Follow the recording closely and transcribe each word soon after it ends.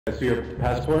I see your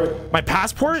passport. My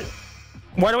passport?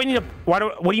 Why do I need a? What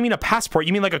do you mean a passport?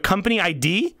 You mean like a company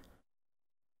ID?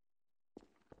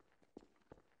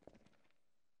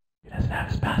 He doesn't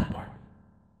have his passport.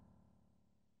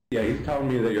 Yeah, he's telling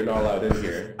me that you're not allowed in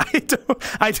here.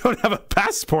 I don't have a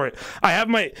passport. I have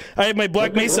my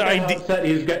Black Mesa ID.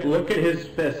 Look at his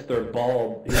fists. They're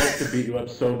bald. He wants to beat you up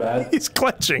so bad. He's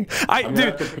clenching. I'm gonna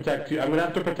have to protect you. I'm gonna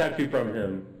have to protect you from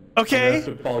him. Okay. I'm gonna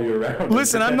have to follow you around.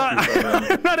 Listen, I'm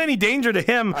not any danger to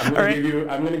him. I'm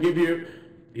gonna give you.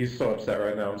 He's so upset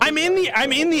right now. I'm in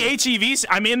the HEV.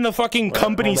 I'm in the fucking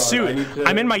company suit.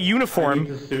 I'm in my uniform. I need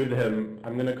to soothe him.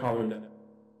 I'm gonna calm him down.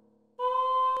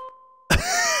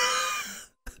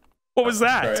 What was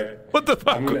that? Right. What the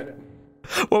fuck?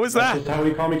 What was that? That's just how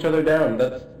we calm each other down.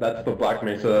 That's the Black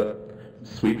Mesa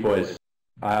sweet voice.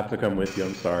 I have to come with you.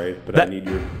 I'm sorry, but I need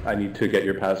to get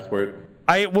your passport.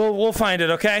 We'll find it.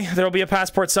 Okay, there'll be a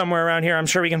passport somewhere around here. I'm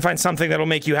sure we can find something that'll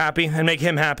make you happy and make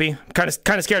him happy. Kind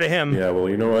of scared of him. Yeah. Well,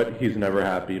 you know what? He's never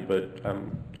happy. But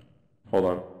hold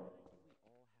on.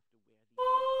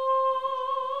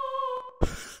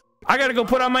 I gotta go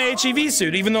put on my HEV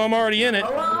suit, even though I'm already in it.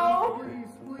 Hello?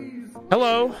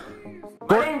 Hello?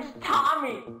 My name's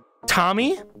Tommy.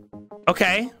 Tommy?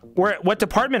 Okay. What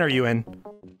department are you in?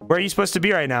 Where are you supposed to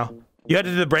be right now? You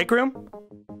headed to the break room?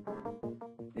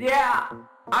 Yeah,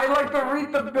 I like to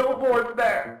read the billboards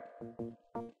there.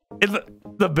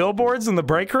 The billboards in the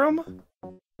break room?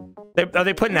 Are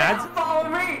they putting ads? Follow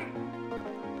me.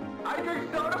 I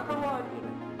drink soda for lunch.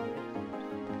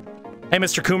 Hey,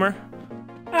 Mr. Coomer.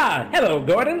 Ah, hello,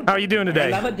 Gordon. How are you doing today?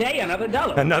 Another day, another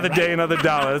dollar. Another day, another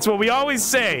dollar. That's what we always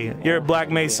say. You're at Black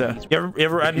Mesa. You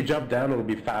ever If you jump down, it'll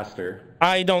be faster.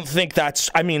 I don't think that's...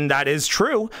 I mean, that is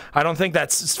true. I don't think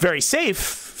that's very safe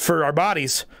for our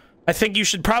bodies. I think you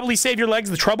should probably save your legs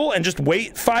the trouble and just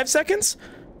wait 5 seconds.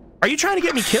 Are you trying to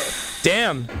get me killed?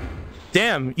 Damn.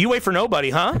 Damn. You wait for nobody,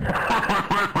 huh?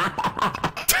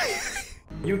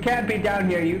 You can't be down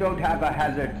here. You don't have a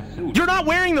hazard suit. You're not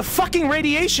wearing the fucking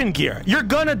radiation gear. You're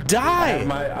gonna die.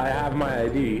 I have my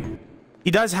ID.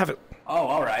 He does have it. Oh,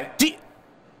 all right.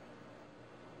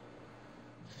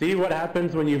 See what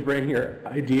happens when you bring your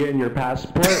ID and your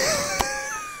passport?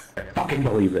 I fucking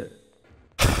believe it.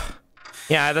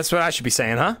 Yeah, that's what I should be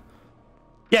saying, huh?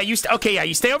 Yeah, you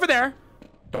stay over there.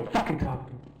 Don't fucking talk.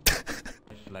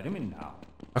 Just let him in now.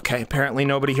 Okay, apparently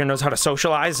nobody here knows how to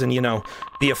socialize and, you know,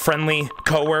 be a friendly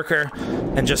coworker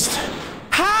and just...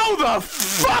 How the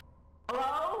fuck?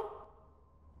 Hello?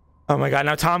 Oh my god,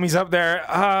 now Tommy's up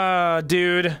there.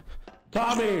 Dude.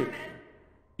 Tommy!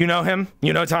 You know him?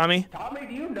 You know Tommy? Tommy,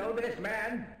 do you know this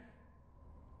man?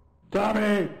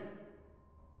 Tommy!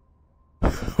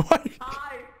 What?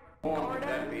 Hi, Gordon.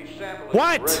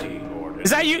 What? Is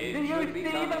that you? Do you see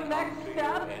the next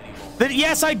step?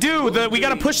 Yes, I do. We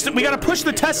gotta push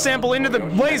the test sample into the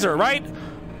blazer, right?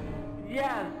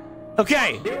 Yes.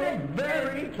 Okay. Do it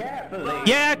very carefully.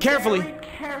 Yeah, carefully. Very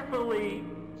carefully.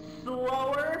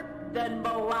 Slower than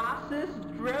molasses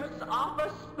drips off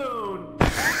a spoon.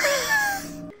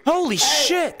 Holy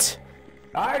shit!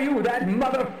 Are you that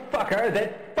motherfucker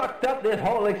that fucked up this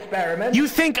whole experiment? You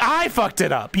think I fucked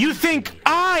it up? You think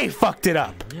I fucked it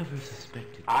up?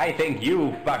 I think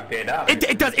you fucked it up.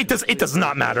 It does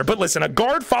not matter. But listen, a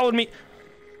guard followed me.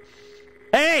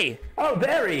 Hey! Oh,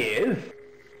 there he is.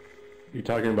 You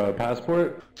talking about a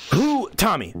passport? Who?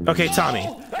 Tommy. Okay, Tommy.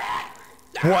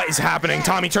 What is happening?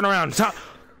 Tommy, turn around.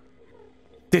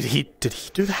 Did he do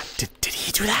that? Did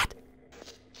he do that?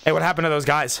 Hey, what happened to those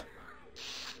guys?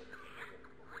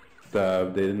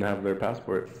 They didn't have their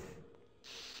passport.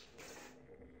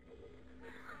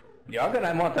 You're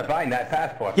gonna want to find that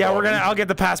passport. Yeah, I'll get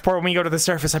the passport when we go to the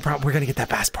surface. We're gonna get that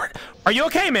passport. Are you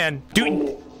okay, man?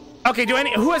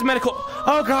 Who has medical?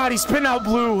 Oh god, he's spitting out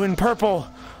blue and purple.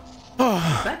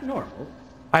 Oh. Is that normal?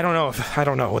 I don't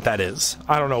know what that is.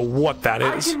 I don't know what that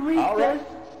is. I can read this.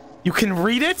 You can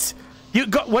read it?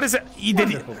 What is it?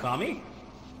 Wonderful, Tommy.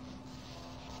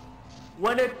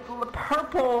 When it's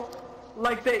purple,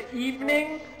 like the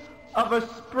evening of a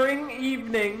spring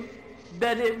evening,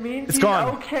 then it means it's he's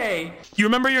gone. Okay. You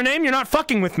remember your name? You're not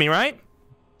fucking with me, right?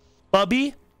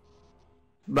 Bubby?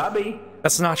 Bubby.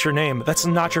 That's not your name. That's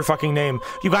not your fucking name.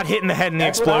 You got hit in the head in the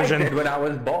explosion. That's what I did when I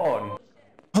was born.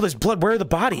 Oh, there's blood. Where are the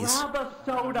bodies? Grab a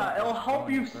soda. It'll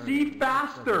help you see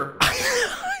faster. I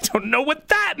don't know what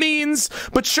that means,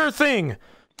 but sure thing.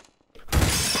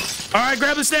 All right,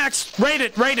 grab the snacks. Rate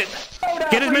it.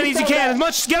 Get as many as you can.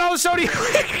 Get all the soda.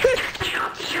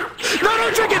 No,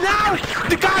 don't drink it now.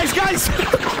 Guys.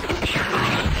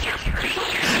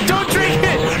 Don't drink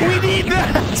it. We need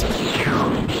that.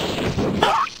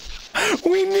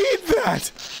 We need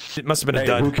that. It must have been a Hey,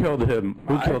 dud. who killed him?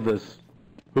 Who killed this?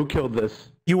 Who killed this?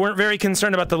 You weren't very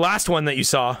concerned about the last one that you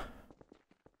saw.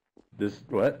 This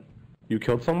what? You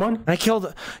killed someone? I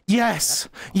killed. Yes.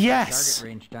 Yes. Target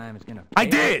range time is gonna I pay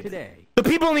off did. today. The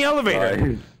people in the elevator.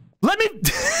 Nice. Let me.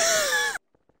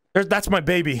 That's my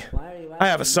baby. I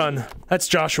have a son. That's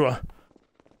Joshua.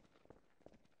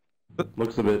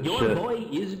 Looks a bit Your shit. boy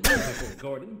is beautiful,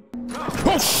 Gordon.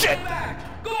 Oh shit!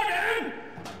 Gordon!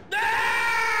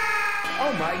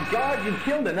 Oh my God, you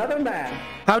killed another man.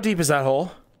 How deep is that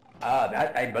hole?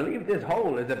 I believe this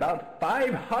hole is about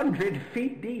 500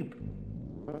 feet deep.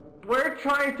 We're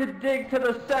trying to dig to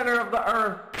the center of the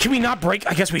earth. Can we not break?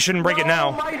 I guess we shouldn't break it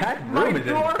now. That My room is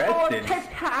drawer full of infested.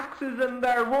 Tic Tacs is in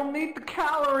there. We'll need the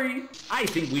calories. I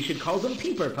think we should call them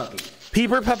peeper puppies.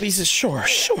 Peeper puppies is sure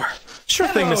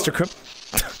thing, Mr. Cook.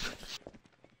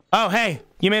 Oh hey,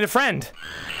 you made a friend.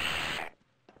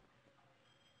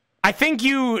 I think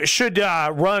you should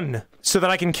run so that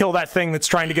I can kill that thing that's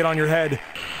trying to get on your head.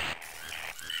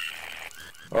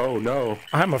 Oh no.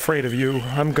 I'm afraid of you.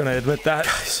 I'm gonna admit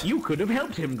that. You could have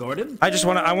helped him, Gordon.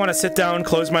 I want to sit down,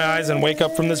 close my eyes, and wake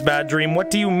up from this bad dream. What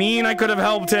do you mean I could have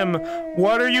helped him?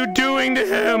 What are you doing to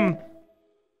him?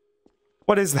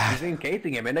 What is that? He's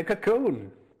encasing him in a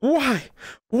cocoon. Why?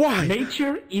 Why?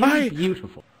 Nature is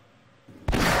beautiful.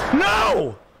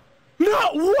 No! No!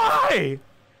 Why?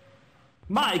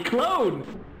 My clone!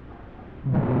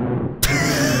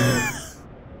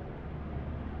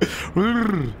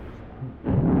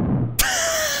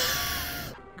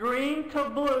 Green to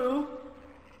blue.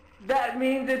 That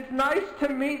means it's nice to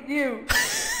meet you.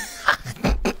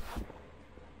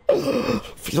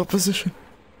 Fetal position.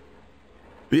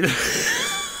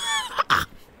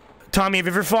 Tommy, have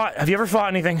you ever fought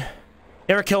anything? You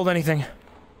ever killed anything?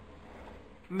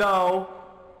 No.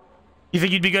 You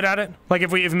think you'd be good at it? Like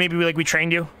if maybe we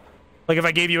trained you? Like if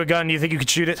I gave you a gun, do you think you could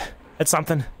shoot it at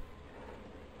something?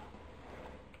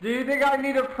 Do you think I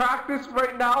need to practice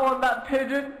right now on that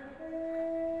pigeon?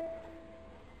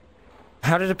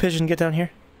 How did a pigeon get down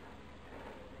here?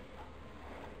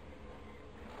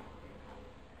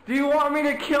 Do you want me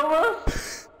to kill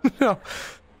us? No.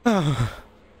 Oh.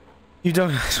 You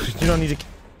don't need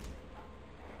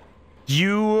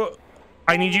to.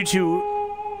 I need you to.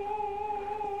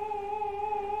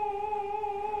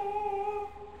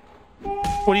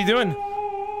 What are you doing?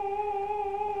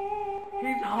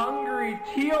 He's hungry.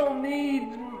 Teal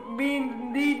means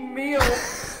need meal.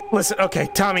 Listen, okay,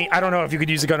 Tommy, I don't know if you could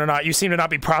use a gun or not. You seem to not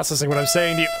be processing what I'm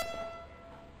saying to you.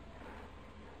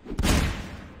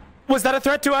 Was that a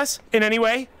threat to us in any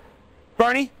way?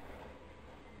 Barney?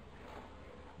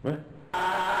 What?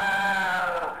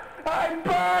 I'm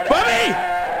burning!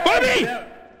 Bobby! Bobby!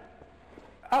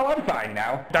 Oh, I'm fine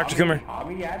now. Dr. Coomer,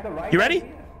 Tommy had the right you ready?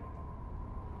 idea.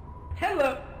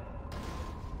 Hello.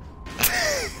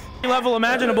 Level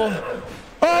imaginable.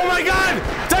 Oh my god!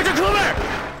 Dr. Coomer!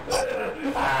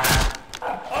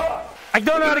 I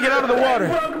don't know how to get out of the water.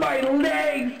 I broke my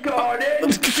legs, Gordon!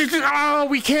 Oh,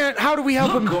 we can't. How do we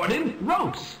help Look, him? Gordon,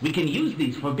 ropes. We can use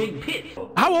these for big pits.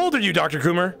 How old are you, Dr.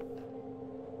 Coomer?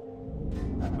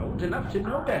 Old enough to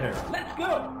know better. Let's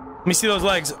go. Let me see those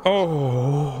legs.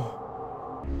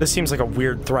 Oh. This seems like a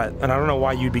weird threat, and I don't know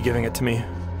why you'd be giving it to me.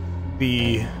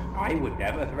 I would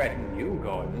never threaten you,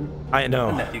 Gordon. I know.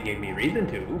 Unless you gave me reason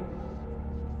to.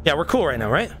 Yeah, we're cool right now,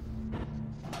 right?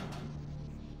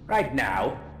 Right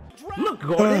now. Look,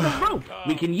 Gordon, a rope.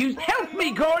 We can use. Help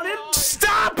me, Gordon.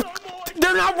 Stop!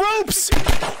 They're not ropes!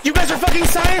 You guys are fucking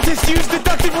scientists! Use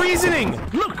deductive reasoning!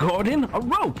 Look, Gordon, a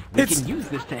rope. We It's- can use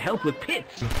this to help with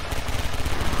pits.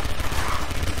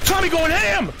 Tommy going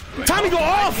ham! Tommy go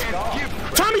off!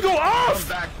 Tommy go off!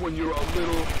 Back when you're a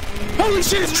little. Holy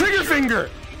shit, it's trigger finger!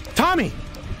 Tommy!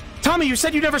 Tommy, you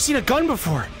said you'd never seen a gun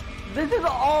before. This is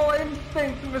all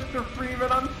instinct, Mr.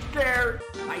 Freeman. I'm scared.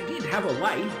 I did have a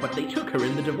wife, but they took her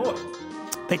in the divorce.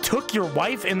 They took your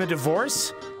wife in the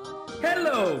divorce?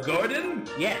 Hello, Gordon.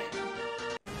 Yes.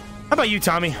 How about you,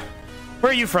 Tommy?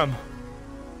 Where are you from?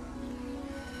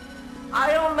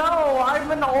 I don't know. I'm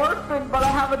an orphan, but I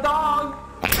have a dog.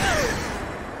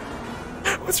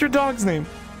 What's your dog's name?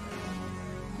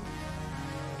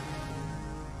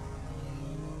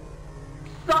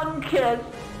 Sunkiss.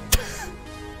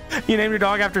 You named your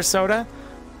dog after soda?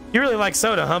 You really like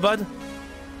soda, huh, bud?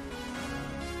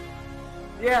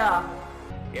 Yeah.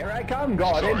 Here I come,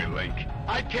 Gordon. Sorry, Link.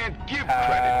 I can't give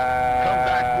credit. Come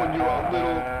back when you're a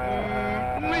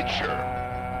little.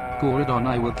 richer. Gordon,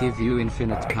 I will give you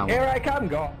infinite power. Here I come,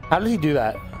 Gordon. How did he do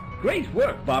that? Great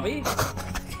work, Bobby.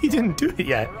 He didn't do it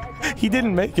yet. He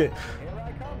didn't make it.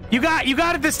 You got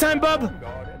it this time, bub.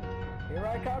 Gordon. Here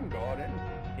I come, Gordon.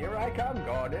 Here I come,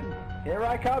 Gordon. Here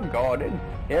I come, Gordon.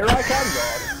 Here I come,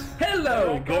 Gordon.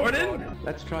 Hello, Gordon.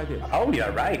 Let's try this. Oh,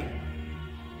 you're right.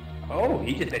 Oh,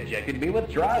 he just injected me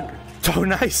with drugs. Oh,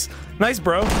 nice. Nice,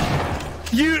 bro.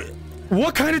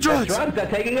 What kind of drugs? The drugs are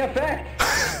taking effect.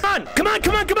 Come on, come on,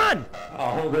 come on, come on.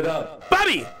 I'll hold it up.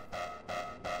 Bobby!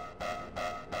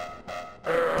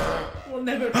 We'll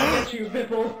never forget you,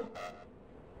 Bipple.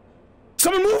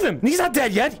 Someone move him. He's not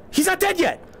dead yet. He's not dead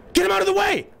yet. Get him out of the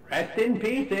way. Rest in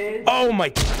pieces. Oh, my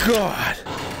God.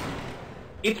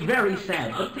 It's very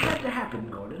sad, but it had to happen,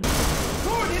 Gordon.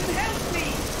 Gordon, help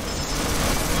me!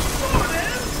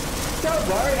 Gordon! Don't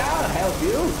worry, I'll help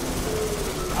you.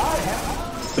 I'll help.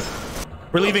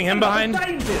 We're leaving him behind.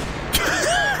 Scientist.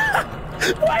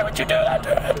 Why would you do that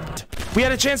to him? We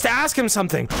had a chance to ask him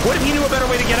something. What if he knew a better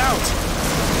way to get out?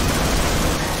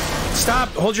 Stop.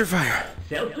 Hold your fire.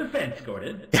 Self-defense,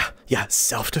 Gordon. Yeah,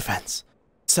 self-defense.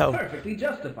 So, Perfectly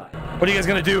justified. what are you guys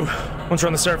gonna do once you're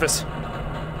on the surface?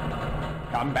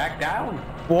 Come back down.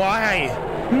 Why?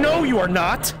 No, you are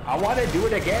not. I want to do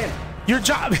it again. Your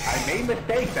job. I made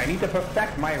mistakes. I need to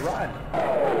perfect my run.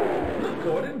 Look,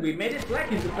 Gordon, we made it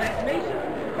back into Black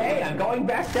Mesa. Hey, I'm going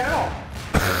back down.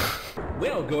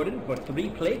 Well, Gordon, for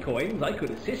 3 play coins, I could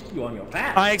assist you on your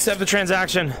path. I accept the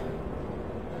transaction.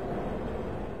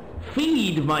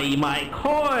 Feed my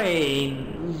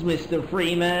coins, Mr.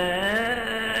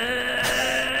 Freeman.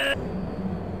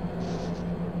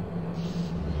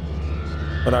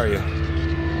 What are you?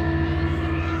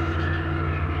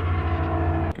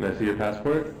 Can I see your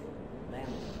passport?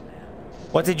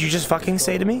 What did you just fucking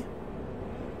say to me?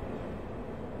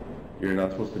 You're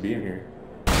not supposed to be in here.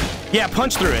 Yeah,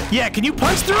 punch through it. Yeah, can you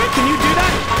punch through it? Can you do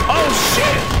that? Oh,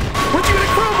 shit! Where'd you get a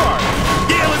crowbar?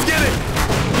 Yeah, let's get it!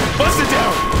 Bust it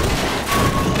down!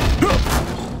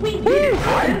 We did it,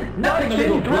 Gordon. Nothing a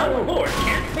little blunt force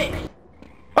can't fix.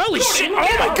 Holy shit!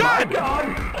 Oh my God!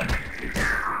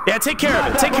 Yeah, take care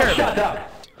of it. Take care of it.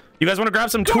 You guys want to grab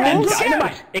some tools?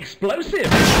 Dynamite! Explosive!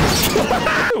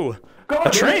 Ooh, a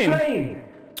train.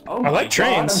 Oh I like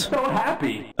trains. God, I'm so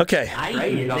happy. Okay. I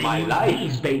Trains use are my life.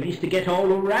 these babies to get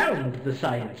all around the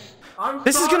science. I'm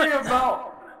This is sorry gonna-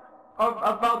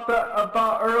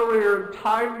 about earlier.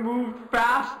 Time moved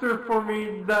faster for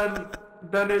me than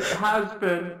it has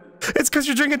been. It's because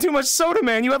you're drinking too much soda,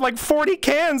 man. You had like 40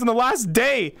 cans in the last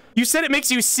day. You said it makes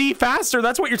you see faster.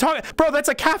 That's what you're talking. Bro, that's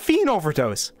a caffeine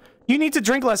overdose. You need to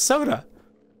drink less soda.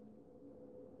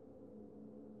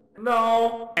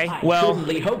 No. Hey, I well,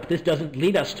 certainly hope this doesn't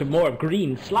lead us to more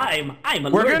green slime. I'm we're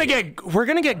allergic.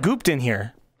 gonna get gooped in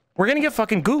here. We're gonna get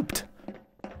fucking gooped.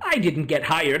 I didn't get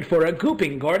hired for a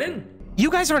gooping, Gordon.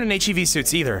 You guys aren't in HEV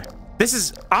suits either. This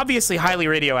is obviously highly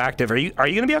radioactive. Are you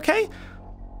gonna be okay?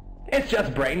 It's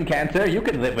just brain cancer. You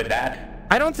can live with that.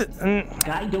 I don't.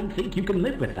 I don't think you can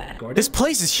live with that, Gordon. This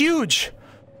place is huge.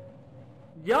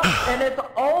 Yup, and it's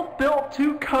all built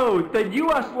to code. The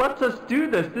U.S. lets us do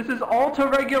this. This is all to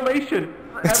regulation.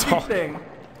 It's all- Everything.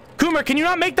 Coomer, can you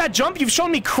not make that jump? You've shown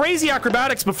me crazy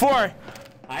acrobatics before.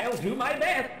 I'll do my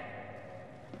best.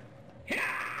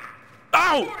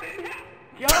 Ow!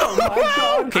 Oh my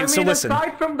God. Okay, I mean, so listen.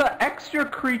 aside from the extra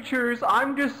creatures,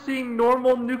 I'm just seeing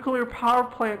normal nuclear power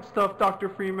plant stuff, Dr.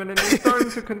 Freeman, and it's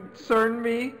starting to concern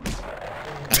me.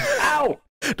 Ow!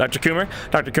 Dr.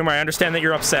 Coomer, I understand that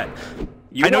you're upset.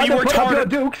 You I know want you to worked put up hard. your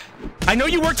dukes? I know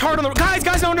you worked hard on the guys.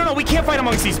 No, we can't fight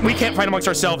amongst these. We can't fight amongst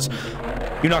ourselves.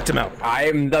 You knocked him out.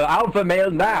 I'm the alpha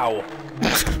male now.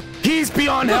 He's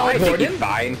beyond help. I think he's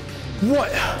fine.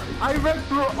 What? I read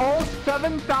through all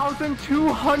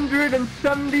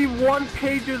 7,271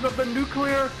 pages of the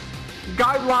nuclear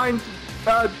guidelines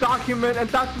document, and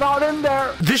that's not in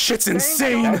there. This shit's I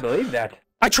insane. believe that.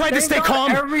 I tried to Thank stay God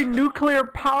calm. Every nuclear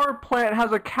power plant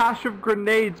has a cache of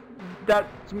grenades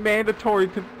that's mandatory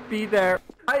to be there.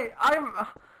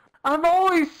 I'm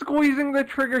always squeezing the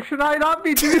trigger. Should I not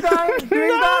be doing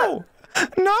that?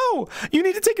 No, you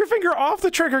need to take your finger off the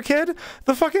trigger, kid.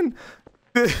 The fucking.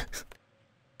 No,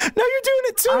 you're doing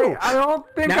it too. I don't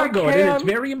think Now, I Gordon, can. it's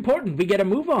very important we get a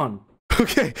move on.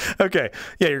 Okay.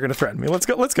 Yeah, you're gonna threaten me. Let's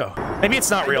go. Maybe it's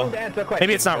not real. don't answer questions,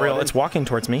 Maybe it's not real. Gordon. It's walking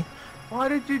towards me. Why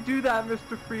did you do that,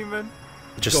 Mr. Freeman?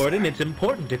 Just. Gordon, it's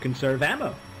important to conserve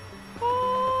ammo.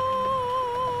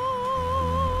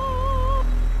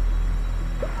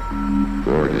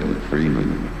 Gordon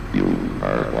Freeman, you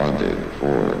are wanted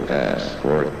for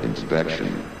passport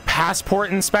inspection.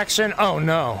 Passport inspection? Oh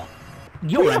no.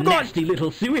 You're a have got- nasty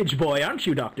little sewage boy, aren't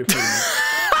you, Dr. Freeman?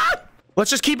 Let's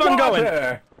just keep on going.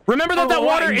 Water. Remember that Oh,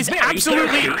 water I'm is very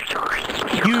absolutely.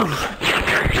 You.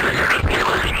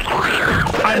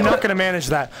 I'm not gonna manage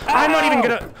that. I'm not even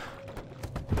gonna.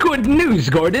 Good news,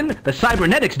 Gordon. The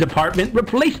cybernetics department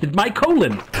replaced my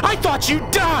colon. I thought you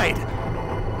died!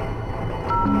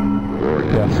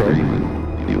 Gordon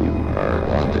Freeman, you are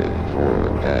wanted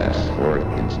for passport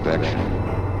inspection.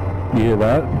 You hear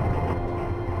that?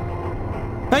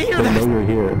 I hear They know that. you're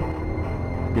here.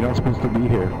 You're not supposed to be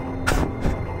here.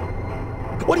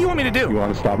 What do you want me to You do?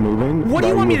 want to stop moving? What do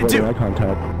you want me to do? Eye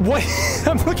contact. What?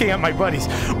 I'm looking at my buddies.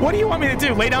 What do you want me to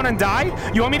do? Lay down and die?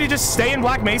 You want me to just stay in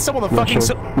Black Mesa while the Yeah, fucking...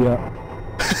 sure.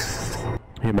 Yeah.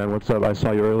 Hey man, what's up? I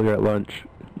saw you earlier at lunch.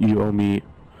 You owe me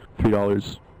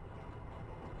 $3.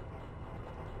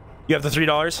 You have the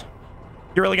 $3?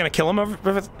 You're really gonna kill him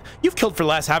over... You've killed for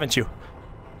less, haven't you?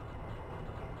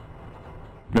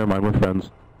 Never mind, we're friends.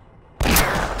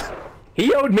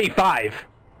 He owed me 5.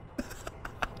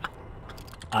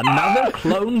 Another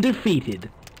clone defeated.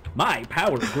 My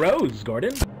power grows,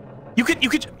 Gordon. You could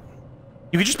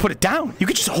just put it down. You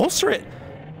could just holster it.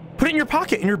 Put it in your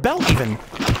pocket, in your belt even.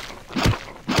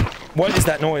 What is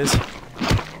that noise?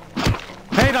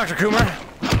 Hey, Dr. Coomer.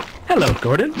 Hello,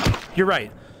 Gordon. You're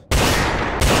right.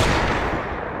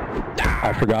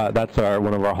 I forgot, that's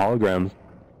one of our holograms.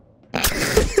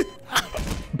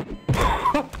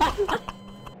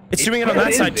 It's doing it on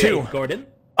that side too. Gordon.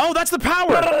 Oh, that's the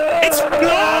power. It's no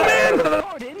man.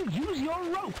 Gordon, use your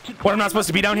rope to... What? I'm not supposed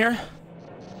to be down here.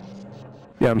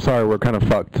 Yeah, I'm sorry, we're kind of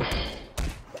fucked.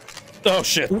 Oh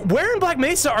shit. Where in Black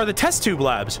Mesa are the test tube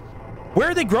labs? Where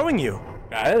are they growing you?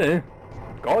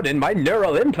 Gordon, my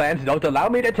neural implants don't allow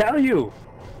me to tell you.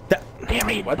 They're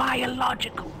in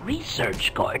biological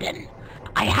research, Gordon.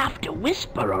 I have to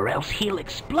whisper or else he'll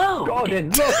explode.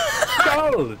 Gordon, look!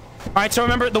 Go! All right, so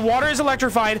remember, the water is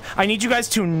electrified. I need you guys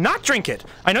to not drink it.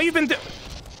 I know you've been...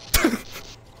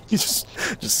 You just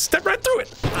step right through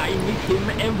it. I meet him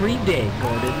every day,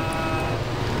 Gordon.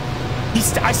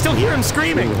 I still hear him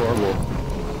screaming. It's horrible.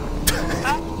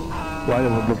 Why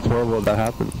did it look horrible that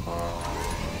happened?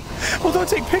 Well, don't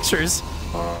take pictures.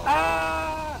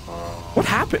 What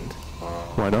happened?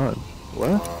 Why not?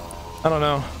 What? I don't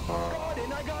know.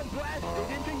 Gordon, I got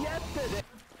blasted into yesterday.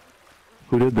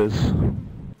 Who did this?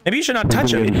 Maybe you should not Who's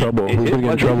touch gonna get in him. trouble? Who's gonna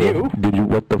get in trouble? Did you?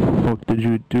 What the fuck did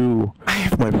you do?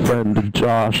 My friend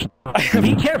Josh.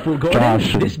 Be careful, Gordon.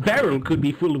 Josh. This barrel could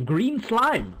be full of green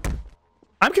slime.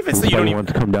 I'm convinced that you don't Somebody even...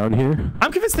 wants to come down here?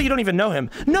 I'm convinced that you don't even know him.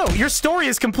 No, your story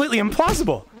is completely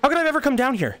implausible. How could I ever come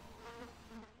down here?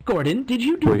 Gordon, did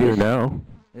you do We're this? here now.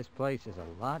 This place is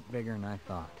a lot bigger than I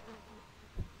thought.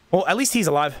 Well, at least he's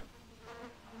alive.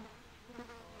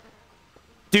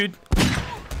 Dude.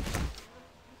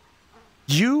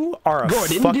 You are a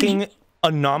Gordon, did fucking you-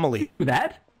 anomaly.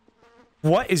 That?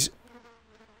 What is...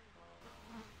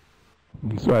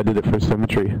 So I did it for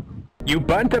symmetry. You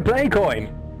burnt a play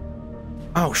coin.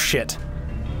 Oh, shit.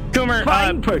 Coomer,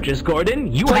 Fine purchase,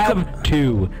 Gordon. You play have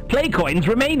 2 play coins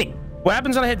remaining. what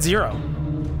happens when I hit 0?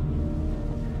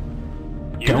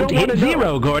 Don't hit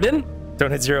 0, Gordon.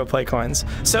 Don't hit 0 play coins.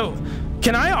 So,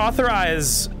 can I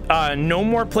authorize no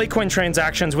more play coin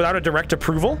transactions without a direct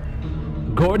approval?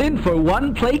 Gordon, for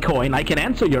 1 play coin, I can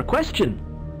answer your question.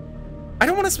 I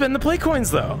don't want to spend the play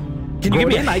coins, though. Can you Gordon,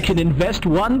 give me... I can invest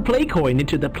 1 play coin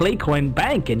into the play coin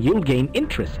bank and you'll gain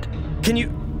interest. Can you...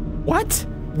 What?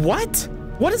 What?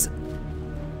 What is...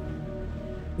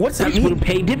 What does that This will mean?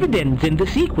 pay dividends in the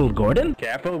sequel, Gordon.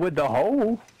 Careful with the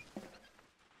hole.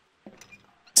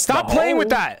 Stop playing with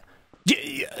that.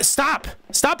 Stop.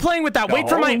 Stop playing with that. Wait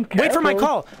for my Careful.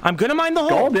 call. I'm gonna mine the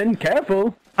hole. Gordon,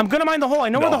 careful. I'm gonna mine the hole. I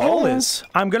know where the hole hole. is.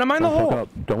 I'm gonna mine the Don't fuck hole. up.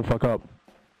 Don't fuck up.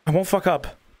 I won't fuck up.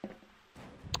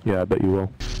 Yeah, I bet you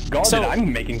will. Gordon, So-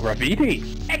 I'm making graffiti.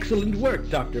 Excellent work,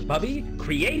 Dr. Bubby.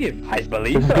 Creative. I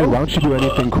believe Dude, so. why don't you do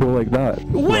anything cool like that?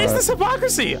 What is this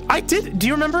hypocrisy? I did. Do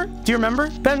you remember? Do you remember,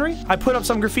 Benry? I put up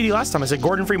some graffiti last time. I said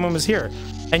Gordon Freeman was here,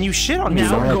 and you shit on me.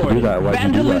 Now, don't have to do Gordon, that. Why'd you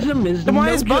do that? vandalism is Then why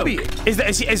no is Bubby? joke.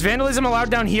 Is vandalism allowed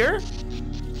down here?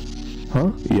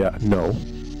 Huh? Yeah, no.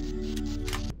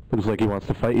 Looks like he wants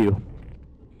to fight you.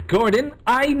 Gordon,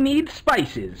 I need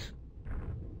spices.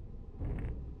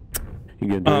 You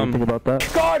gonna do anything about that?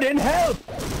 Gordon, help!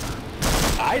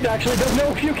 I actually don't know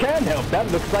if you can help.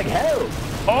 That looks like hell.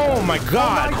 Oh my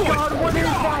God! Oh my God, what is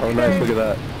that Oh, nice. thing? Look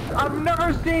at that. I've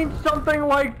never seen something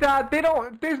like that.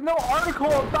 There's no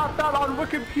article about that on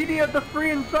Wikipedia, the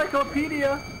free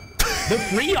encyclopedia. The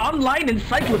free online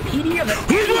encyclopedia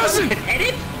that anyone can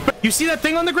edit? You see that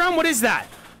thing on the ground? What is that?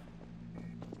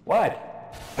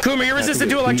 What? Coomer, you're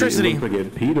resistant to It electricity. looks like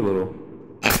it peed a little.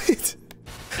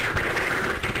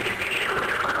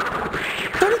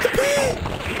 Don't eat the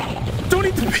pea! Don't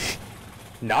eat the pea!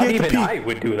 Not He ate the even pea. I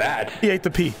would do that. He ate the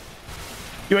pea.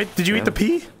 Did you eat the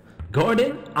pea?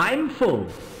 Gordon, I'm full.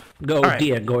 Oh right.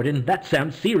 dear, Gordon, that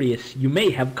sounds serious. You may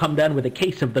have come down with a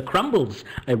case of the crumbles.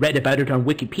 I read about it on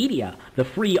Wikipedia, the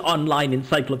free online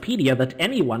encyclopedia that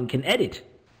anyone can edit.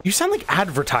 You sound like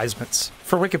advertisements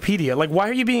for Wikipedia. Like, why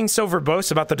are you being so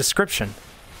verbose about the description?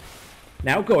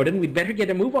 Now, Gordon, we'd better get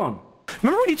a move on.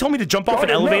 Remember when you told me to jump off an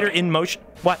elevator in motion?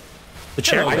 What? The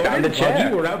chair? Hello, I found the Gordon. chair. While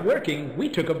you were out working, we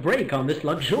took a break on this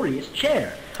luxurious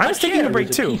chair. I was taking a break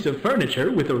is too. A piece of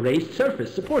furniture with a raised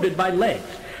surface supported by legs,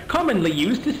 commonly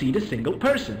used to seat a single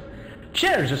person.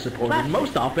 Chairs are supported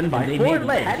most often by four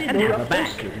legs and have a back.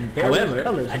 However,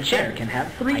 a chair can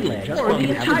have three legs or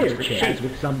the entire chair.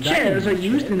 Chairs are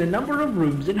used in a number of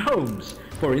rooms in homes,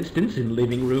 for instance in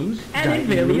living rooms and in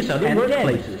various other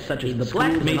workplaces, such as the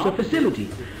Black Mesa facility.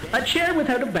 A chair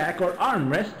without a back or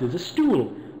armrest is a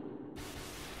stool.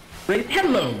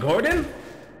 Hello, Gordon.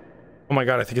 Oh my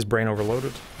god, I think his brain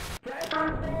overloaded.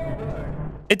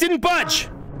 It didn't budge!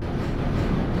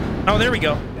 Oh, there we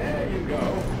go. There you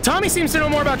go. Tommy seems to know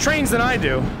more about trains than I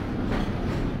do.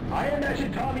 I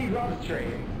imagine Tommy loves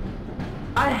trains.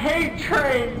 I hate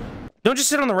trains. Don't just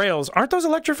sit on the rails. Aren't those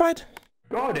electrified?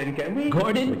 Gordon, can we?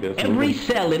 Gordon, every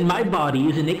cell in my body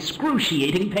is in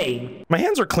excruciating pain. My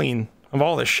hands are clean of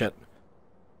all this shit.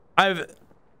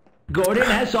 Gordon,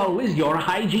 as always, your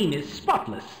hygiene is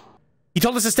spotless. He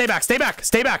told us to stay back, stay back,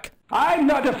 stay back! I'm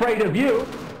not afraid of you.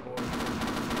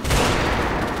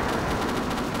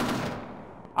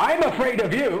 I'm afraid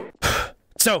of you.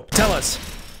 So, tell us,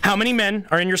 how many men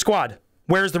are in your squad?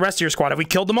 Where's the rest of your squad? Have we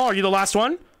killed them all? Are you the last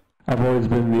one? I've always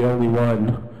been the only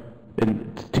one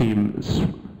in Team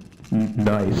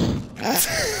Nice.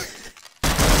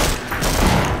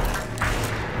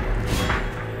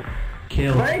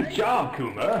 Kill. Great job,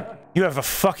 Kuma. You have a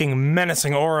fucking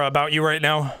menacing aura about you right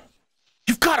now.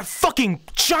 You've got a fucking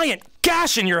giant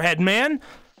gash in your head, man!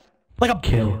 Like a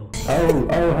Kill.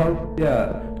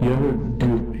 Yeah. You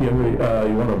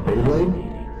want a Beyblade?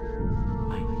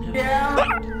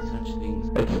 Yeah.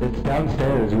 It's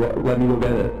downstairs. Let me go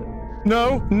get it.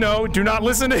 No, no, do not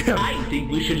listen to him. I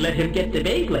think we should let him get the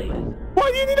Beyblade.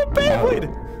 Why do you need a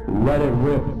Beyblade? Let it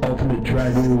rip, Ultimate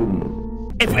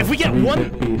Dragoon. If we get Three one...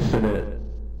 bit piece in it.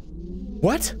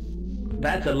 What?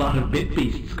 That's a lot of bit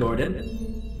beasts,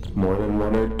 Gordon. More than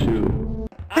one or two.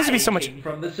 This would be so much... Came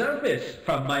from the surface,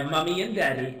 from my mummy and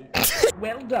daddy.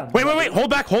 Well done. Wait, hold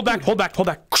back.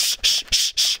 Shh, shh,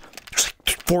 shh, shh. There's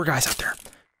like 4 guys out there.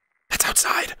 That's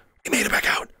outside. We made it back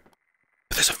out.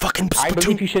 But there's a fucking I platoon.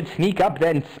 believe you should sneak up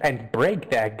then and break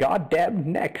their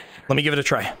goddamn necks. Let me give it a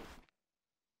try.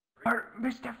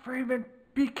 Mr. Freeman,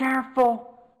 be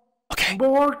careful. Okay.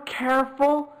 More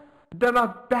careful than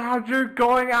a badger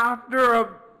going after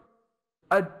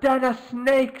a den of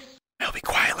snakes. I'll be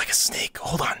quiet like a snake.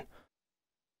 Hold on.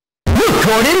 Look,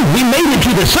 Gordon, we made it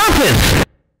to the surface!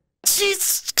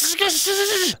 Jeez.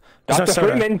 Dr.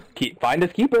 Freeman, find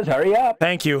us keepers, hurry up.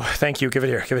 Thank you. Give it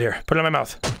here. Put it in my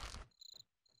mouth.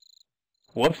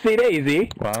 Whoopsie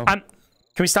daisy. Wow. Can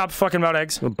we stop fucking about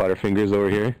eggs? Butterfingers over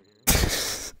here.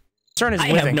 Turn is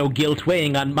I living. have no guilt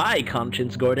weighing on my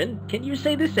conscience, Gordon. Can you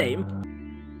say the same?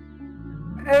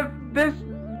 If this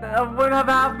would have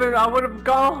happened, I would have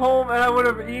gone home and I would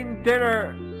have eaten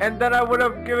dinner, and then I would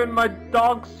have given my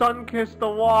dog Sunkiss a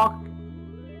walk.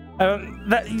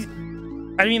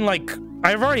 I mean, like,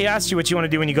 I've already asked you what you want to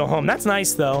do when you go home. That's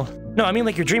nice, though. No, I mean,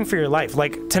 like, your dream for your life.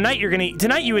 Like, tonight you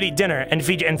would eat dinner and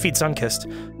feed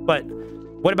Sunkissed. But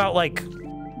what about, like,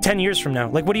 10 years from now?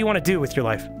 Like, what do you want to do with your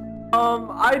life?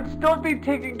 I'd still be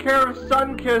taking care of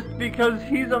Sunkiss because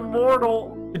he's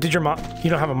immortal. Did your mom... You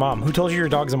don't have a mom. Who told you your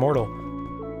dog's immortal?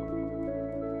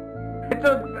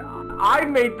 I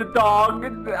made the dog.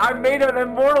 I made an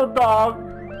immortal dog.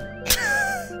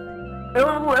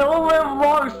 It'll live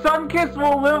long. Sunkiss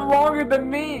will live longer than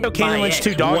me. So Kane and Lynch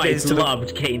 2 Dog Days to the...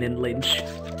 loved Kane and Lynch.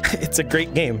 It's a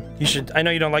great game. You should... I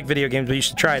know you don't like video games, but you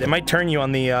should try it. It might turn you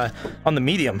on the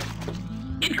medium.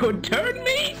 It could turn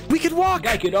me? We could walk!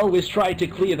 I could always try to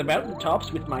clear the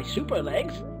mountaintops with my super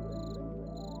legs.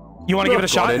 You want to give it a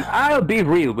shot? Gordon, I'll be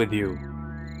real with you.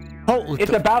 Oh,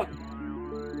 It's about...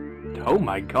 Oh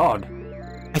my god.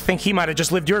 I think he might have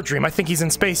just lived your dream. I think he's in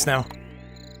space now.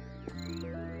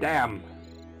 Damn.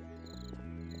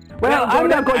 Well, I'm Gordon,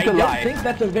 not going to I lie. don't think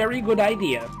that's a very good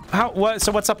idea.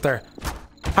 So what's up there?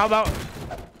 How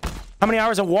many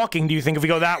hours of walking do you think if we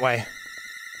go that way?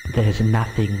 There's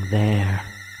nothing there.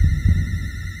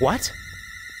 What?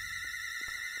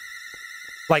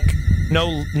 Like,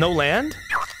 no land?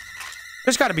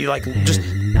 There's gotta be, like, just...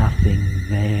 There's nothing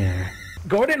there.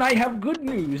 Gordon, I have good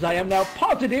news. I am now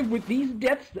positive with these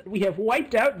deaths that we have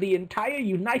wiped out the entire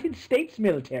United States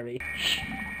military.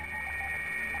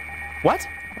 What?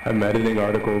 I'm editing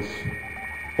articles.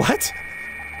 What?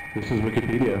 This is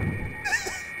Wikipedia.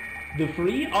 The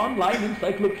free online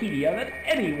encyclopedia that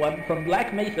anyone from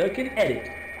Black Mesa can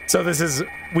edit. So this is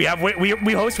we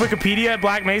host Wikipedia at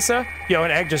Black Mesa. Yo,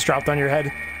 an egg just dropped on your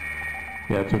head.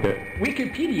 Yeah, it's okay.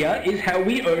 Wikipedia is how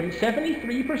we earn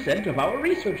 73% of our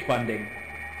research funding.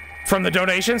 From the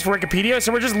donations for Wikipedia,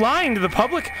 so we're just lying to the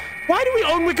public. Why do we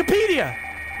own Wikipedia?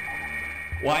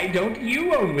 Why don't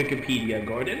you own Wikipedia,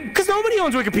 Gordon? Because nobody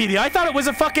owns Wikipedia. I thought it was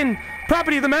a fucking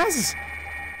property of the masses.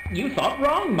 You thought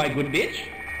wrong, my good bitch.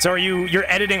 So you're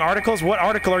editing articles? What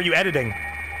article are you editing?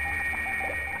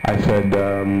 I said,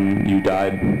 you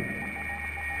died.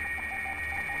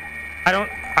 I don't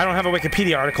have a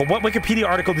Wikipedia article. What Wikipedia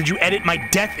article did you edit my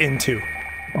death into?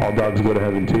 All dogs go to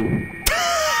heaven too.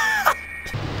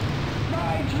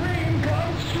 My dream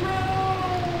comes true!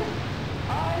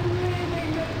 I'm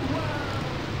leaving the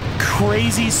world!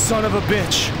 Crazy son of a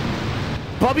bitch.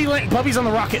 Bubby's on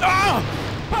the rocket. Ah!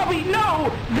 Bobby,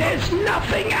 no! There's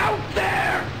nothing out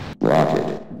there!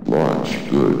 Rocket launch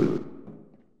good.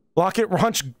 Rocket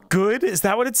launch good? Is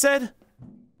that what it said?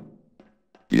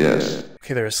 Yes.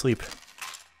 Okay, they're asleep.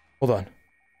 Hold on.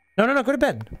 No, go to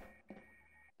bed.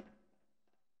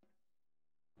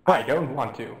 I don't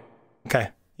want to. Okay.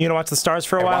 You gonna watch the stars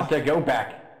for a I while? want to go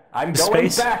back. I'm going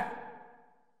Space? back.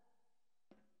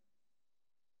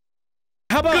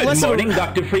 How about Good listen? morning,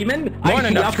 Dr. Freeman. I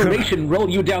see Operation Roll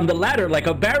You Down the Ladder Like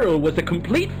a Barrel was a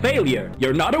complete failure.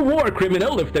 You're not a war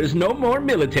criminal if there's no more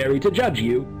military to judge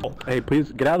you. Hey,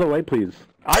 please, get out of the way, please.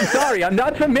 I'm sorry, I'm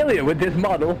not familiar with this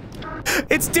model.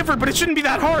 It's different, but it shouldn't be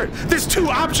that hard. There's two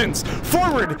options: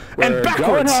 forward and Going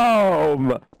backwards.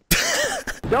 home.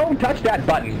 Don't touch that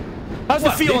button. How's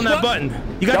the feel on that button?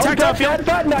 You got Don't tactile touch feel? that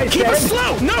button, I Keep said. it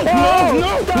slow! No!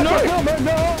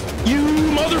 You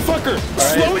motherfucker!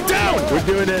 Slow it down! We're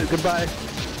doing it. Goodbye.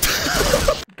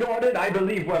 Gordon, I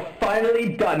believe we're finally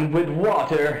done with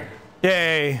water.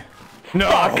 Yay. No.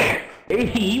 Fuck.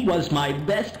 He was my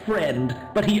best friend,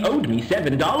 but he owed me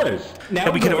 $7. Now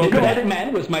we could've Gordon, opened it. that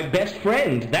man was my best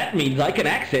friend. That means I can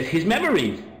access his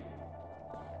memories.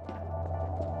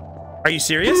 Are you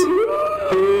serious?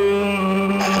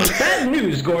 Bad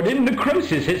news, Gordon.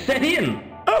 Necrosis has set in.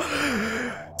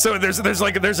 So there's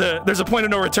a point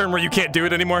of no return where you can't do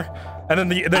it anymore, and then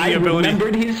the I ability.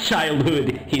 remembered his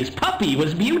childhood. His puppy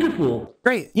was beautiful.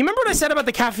 Great. You remember what I said about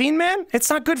the caffeine, man? It's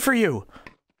not good for you.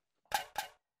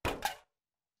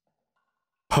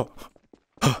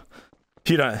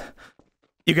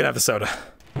 You can have the soda.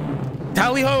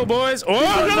 Tally ho, boys! Oh,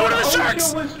 no, one of the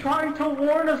sharks! was trying to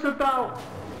warn us about.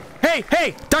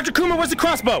 Hey, Dr. Coomer, where's the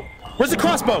crossbow? Where's the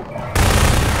crossbow?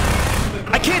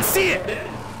 I can't see it.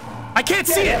 I can't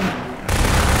see it.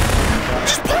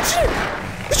 Just punch it.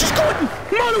 It's just going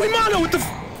mano a mano with the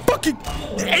fucking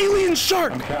alien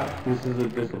shark. This is a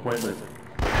disappointment.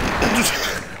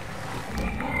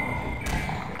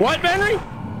 What, Henry?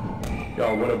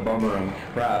 Yo, what a bummer. I'm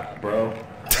trapped, bro.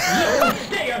 You'll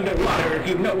stay underwater if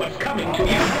you know what's coming to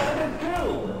you.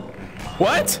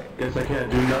 What? Guess I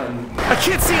can't do nothing. I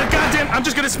can't see a goddamn. I'm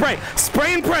just gonna spray.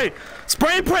 Spray and pray.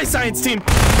 Spray and pray, science team.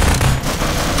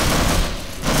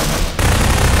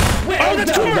 Well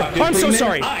that's done, Coomer. Dr. I'm so Freeman.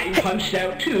 sorry. I punched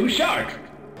out 2 sharks.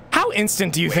 How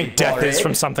instant do you think death for is it.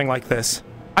 from something like this?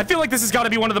 I feel like this has got to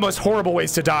be one of the most horrible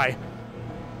ways to die.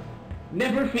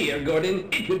 Never fear, Gordon.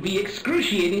 It would be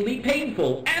excruciatingly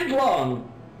painful and long.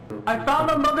 I found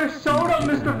another soda,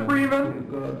 Mr. Freeman.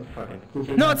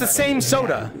 No, it's the same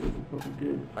soda.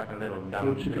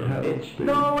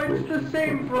 No, it's the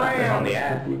same brand.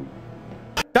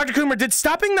 Dr. Coomer, did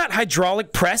stopping that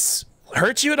hydraulic press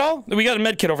hurt you at all? We got a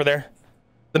med kit over there.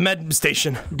 The med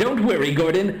station. Don't worry,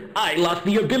 Gordon. I lost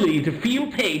the ability to feel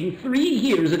pain 3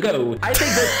 years ago. I think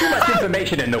there's too much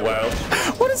information in the world.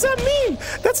 What does that mean?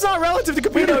 That's not relative to We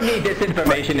computer. don't need this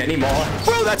information anymore.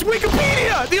 Bro, that's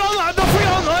Wikipedia! The free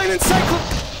online encyclopedia!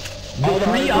 The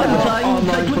free online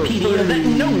encyclopedia that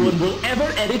no one will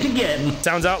ever edit again.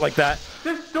 Sounds out like that.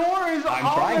 This door is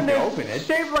trying to open it.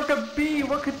 shaped like a bee.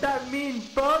 What could that mean?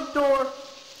 Bug door.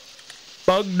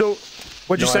 Bug no.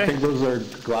 What'd you No, say? I think those are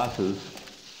glasses.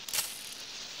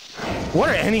 What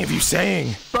are any of you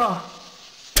saying? Buh.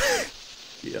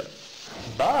 Yeah.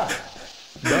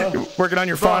 Working on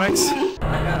your phonics?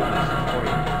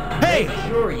 Hey!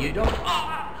 Sure you don't.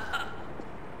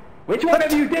 Which one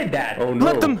of you did that? Oh no.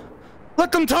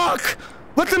 Let them talk!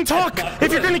 Let them talk!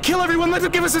 If you're gonna kill everyone, let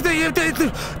them give us the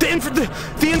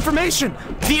information!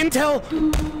 The intel!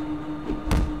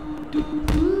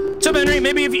 So, Henry,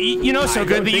 maybe if you know so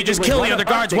good that you just kill the other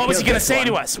guards, what was he gonna say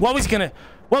to us? What was he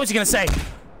gonna say?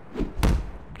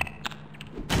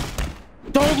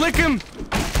 Don't lick him!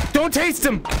 Don't taste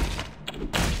him!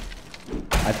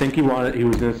 I think he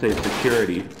was gonna say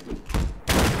security.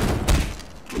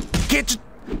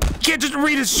 Can't just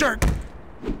read his shirt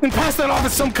and pass that off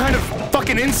as some kind of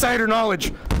fucking insider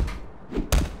knowledge.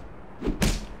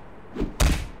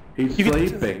 He's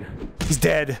sleeping. He's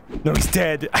dead. No, he's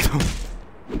dead. I don't.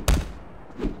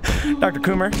 Dr.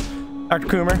 Coomer. Dr.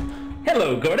 Coomer.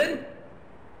 Hello, Gordon.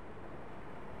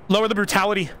 Lower the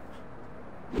brutality.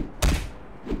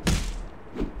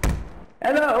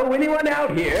 Hello, anyone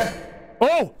out here?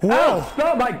 Oh, whoa.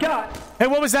 Oh my God. Hey,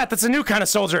 what was that? That's a new kind of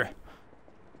soldier.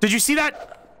 Did you see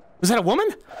that? Was that a woman?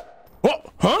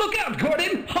 Whoa, huh? Look out,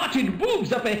 Gordon! Hotted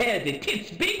boobs up ahead. It tits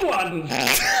big ones.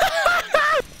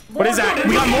 What is that?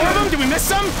 We got more of them? Did we miss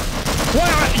some?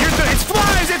 What? It's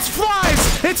flies! It's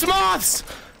flies! It's moths!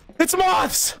 It's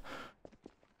moths!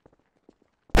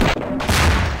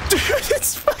 Dude,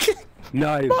 it's fucking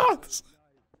moths!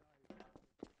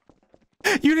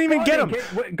 You didn't even get him.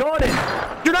 Gordon!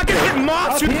 You're not gonna hit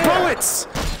moths with bullets!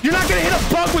 You're not gonna hit a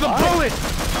bug with a bullet!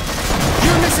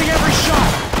 You're missing every shot!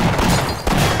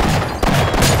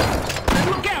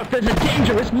 Look out! There's a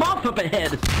dangerous moth up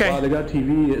ahead! Okay. They got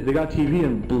TV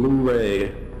and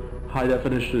Blu-ray. High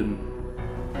definition.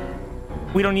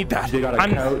 We don't need that. They got a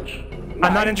couch.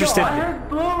 I'm not interested.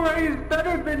 Blu-ray is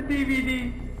better than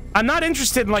DVD. I'm not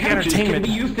interested in like Couches entertainment.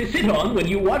 can be used to sit on when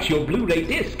you watch your Blu-ray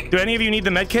disc. Do any of you need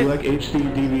the med Do kit? you like HD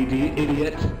DVD,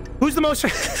 idiot? Who's the most?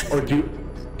 Or do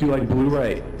you like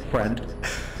Blu-ray, friend?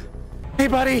 Hey,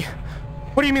 buddy.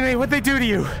 What do you mean? What'd they do to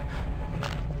you?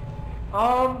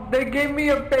 They gave me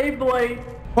a Beyblade.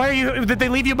 Why are you? Did they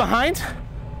leave you behind?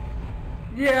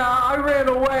 Yeah, I ran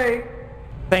away.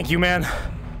 Thank you, man.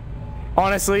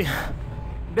 Honestly.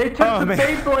 They took the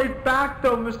Beyblade back,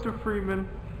 though, Mr. Freeman.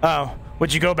 Oh,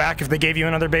 would you go back if they gave you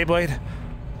another Beyblade?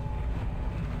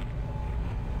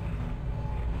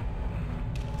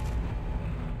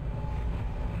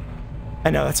 I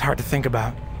know that's hard to think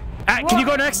about. Can you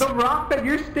go next? The rock that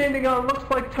you're standing on looks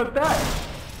like Tibet.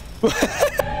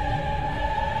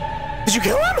 Did you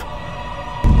kill him?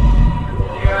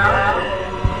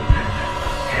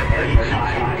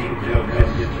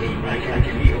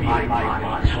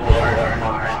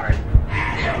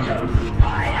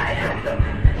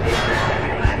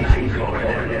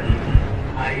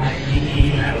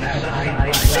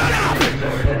 Shut up!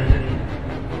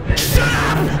 Shut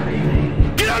up!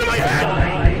 Get out of my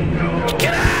head!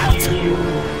 Get out!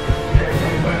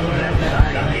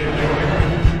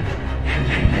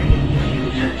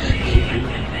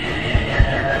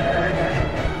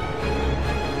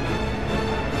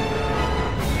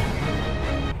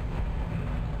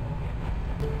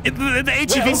 The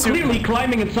HEV suit. Clearly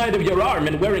climbing inside of your arm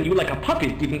and wearing you like a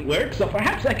puppet didn't work, so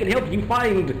perhaps I can help you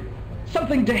find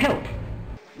something to help.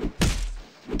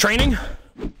 Training?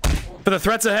 For the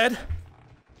threats ahead?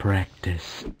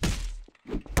 Practice.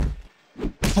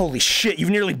 Holy shit, you've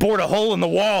nearly bored a hole in the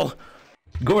wall.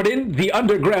 Gordon, the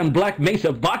underground Black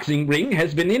Mesa boxing ring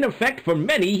has been in effect for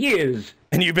many years.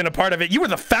 And you've been a part of it. You were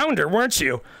the founder, weren't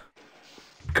you?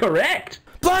 Correct.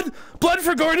 Blood! Blood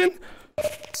for Gordon!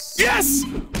 Yes!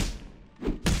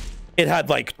 It had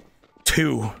like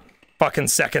 2 fucking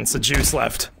seconds of juice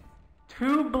left.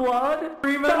 2 blood?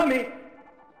 Freeman?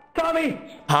 Tommy!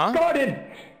 Huh?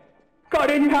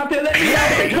 Gordon, you have to let me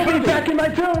out. They put me back in my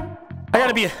tomb.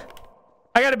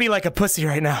 I gotta be like a pussy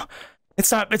right now.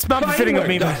 It's not befitting of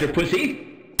me, Dr. Pussy.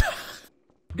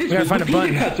 This gotta was find the a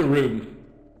button. pita cutter room.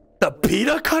 The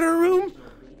pita cutter room?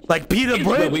 Like pita It's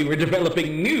bread? where we were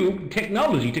developing new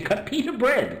technology to cut pita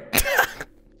bread.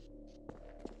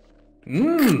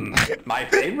 My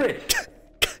favorite.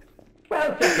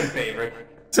 Well, second favorite.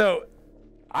 So,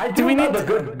 I do love a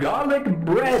good garlic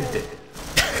bread.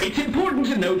 It's important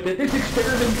to note that this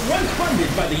experiment was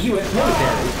funded by the U.S.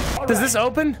 military. does this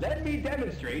open? Let me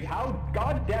demonstrate how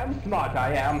goddamn smart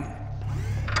I am.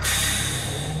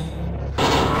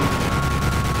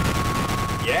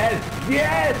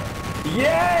 Yes!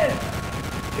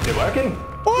 Is it working?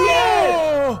 Oh!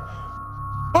 Yes!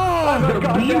 Oh! The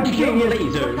goddamn beauty of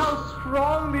genius. Look lasers. how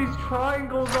strong these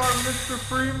triangles are, Mr.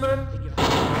 Freeman.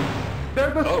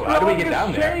 They're the Oh, how do we get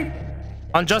down strongest there? shape.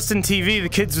 On Justin TV, the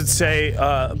kids would say,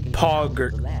 Pog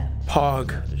or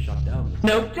Pog.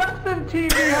 Nope. Justin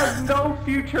TV has no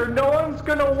future. No one's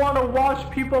gonna want to watch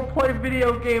people play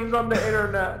video games on the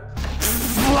internet.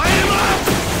 Light him up!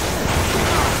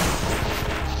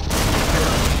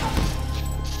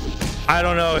 I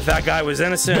don't know if that guy was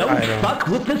innocent. Don't I don't. fuck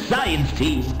with the science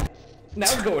team.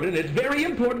 Now, Gordon, it's very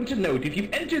important to note if you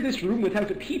enter this room without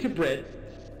a pita bread,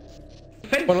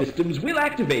 defense systems will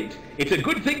activate. It's a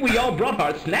good thing we all brought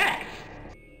our snacks.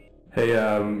 Hey,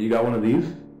 you got one of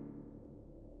these?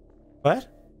 What?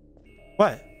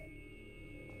 What?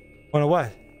 Wanna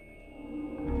what?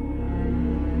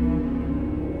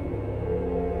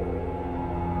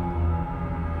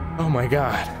 Oh my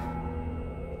god.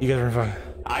 You guys are fucking...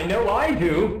 I know I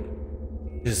do.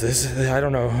 Is this... I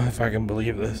don't know if I can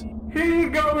believe this. Here you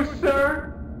go,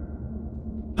 sir.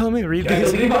 Let me read I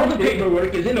these. believe all the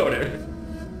paperwork is in order.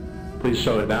 Please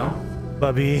show it now.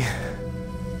 Bubby.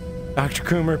 Dr.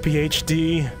 Coomer,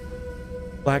 PhD.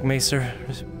 Black Mesa.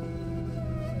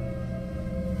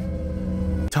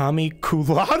 Tommy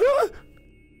Culata?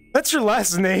 That's your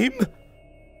last name?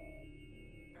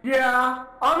 Yeah,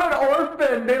 I'm an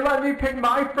orphan. They let me pick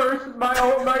my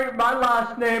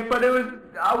last name, but it was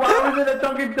I was in a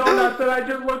Dunkin' Donuts and I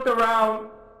just looked around.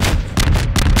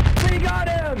 We got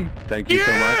him! Thank you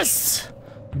so much. Yes!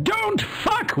 Don't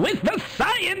fuck with the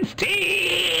science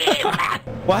team!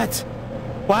 What?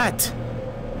 What?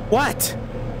 What?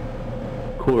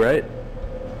 Cool, right?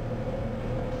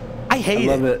 I hate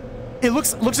I love it. It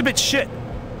looks a bit shit.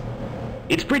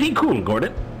 It's pretty cool,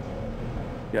 Gordon.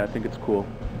 Yeah, I think it's cool.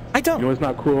 I don't. You know what's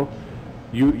not cool?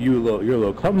 You're a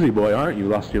little clumsy boy, aren't you?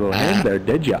 Lost your little hand there,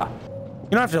 did ya? You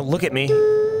don't have to look at me.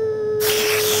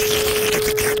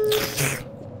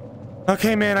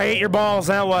 Okay, man, I ate your balls.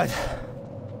 Now what?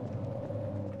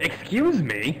 Excuse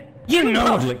me? You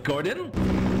know. Public, Gordon.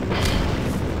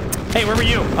 Hey, where were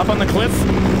you? Up on the cliff?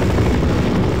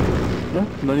 No,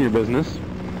 none of your business.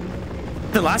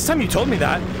 The last time you told me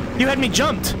that, you had me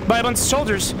jumped by a bunch of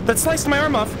soldiers that sliced my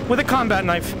arm off with a combat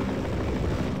knife.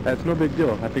 That's no big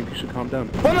deal. I think you should calm down.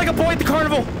 Run like a boy at the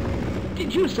carnival.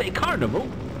 Did you say carnival?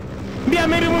 Yeah,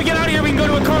 maybe when we get out of here, we can go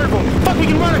to a carnival. Fuck, we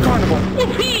can run a carnival.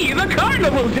 Whoopee! The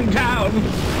carnival's in town!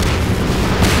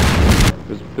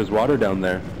 There's water down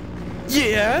there.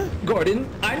 Yeah? Gordon,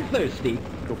 I'm thirsty.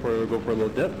 Go for a little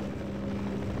dip.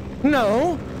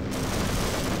 No.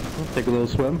 Take a little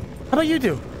swim. How about you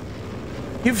do?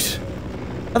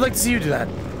 I'd like to see you do that.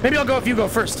 Maybe I'll go if you go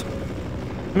first.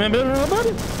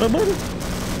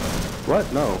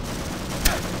 What? No.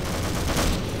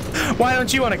 Why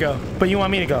don't you want to go, but you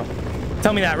want me to go?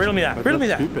 Tell me that. Riddle me that. Riddle me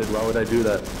that. Stupid. Why would I do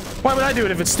that? Why would I do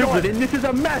it if it's stupid? Gordon, this is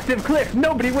a massive cliff.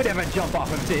 Nobody would ever jump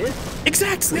off of this.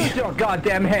 Exactly. Use your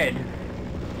goddamn head.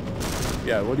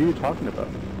 Yeah, what are you talking about?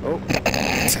 Oh.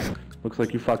 Looks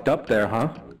like you fucked up there, huh?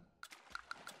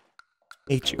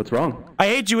 Hate you. What's wrong? I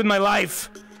hate you with my life.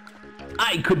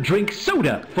 I could drink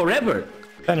soda forever.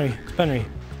 Henry,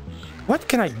 what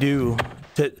can I do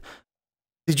to...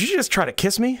 Did you just try to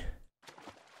kiss me?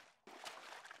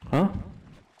 Huh?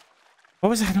 What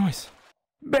was that noise?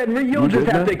 Benry, you'll just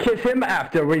have to kiss him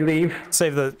after we leave.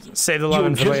 Save the You'll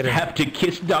lovin' for just later. have to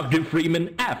kiss Dr.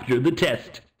 Freeman after the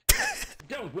test.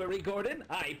 Don't worry, Gordon.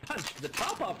 I punched the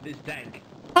top off this tank.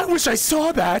 I wish I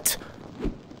saw that.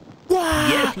 Wow.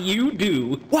 Yes, you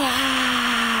do.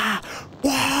 Wow.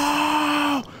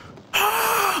 Wow.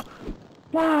 Ah.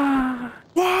 Wow.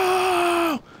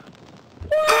 Wow.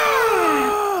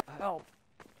 Wow.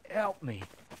 Help me.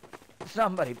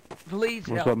 Somebody, please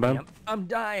What's help up, me. man? I'm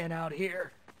dying out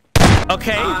here.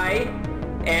 Okay. I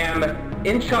am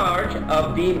in charge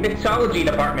of the mixology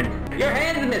department. Your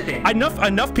hand's missing.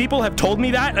 Enough people have told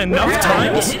me that enough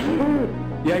times.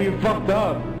 Yeah, you fucked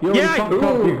up. You Yeah, fucked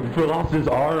up. You lost his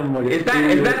arm. Like Is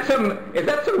that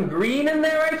some green in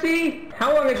there I see?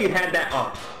 How long have you had that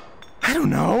off? I don't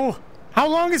know. How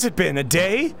long has it been? A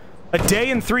day? A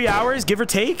day and 3 hours, give or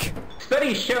take?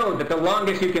 Studies show that the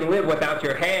longest you can live without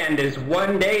your hand is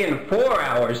 1 day and 4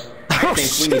 hours. I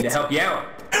think we need to help you out.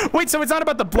 Wait, so it's not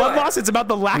about the blood What? loss, it's about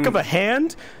the lack of a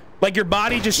hand? Like your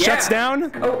body just shuts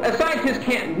down? Oh, a scientist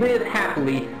can't live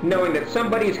happily knowing that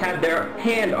somebody's had their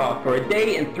hand off for a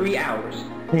day and 3 hours.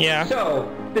 Yeah.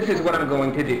 So, this is what I'm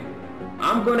going to do.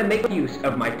 I'm going to make use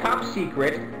of my top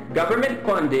secret,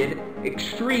 government-funded,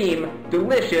 extreme,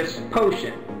 delicious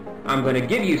potion. I'm going to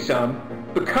give you some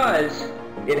because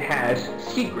it has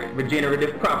secret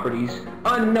regenerative properties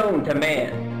unknown to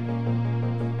man.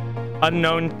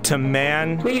 Unknown to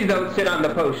man? Please don't sit on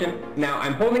the potion. Now,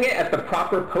 I'm holding it at the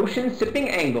proper potion sipping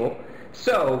angle,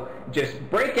 so just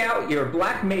break out your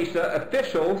Black Mesa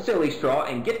official silly straw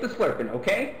and get the slurping,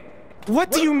 okay?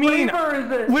 What do you mean? flavor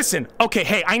is it? Listen, okay,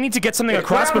 hey, I need to get something It's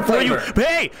across brown before you...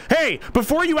 flavor. Hey,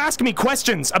 before you ask me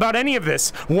questions about any of this.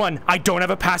 1, I don't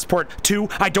have a passport. 2,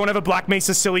 I don't have a Black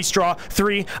Mesa silly straw.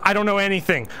 3, I don't know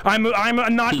anything. I'm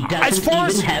not... He as doesn't far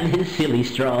even as... have his silly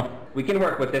straw. We can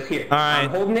work with this here. All right.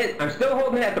 I'm still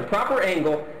holding it at the proper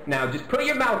angle. Now, just put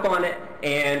your mouth on it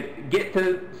and get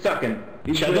to sucking.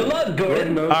 Chug a lug,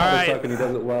 Gordon. knows All how right. to suck and he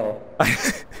does it well.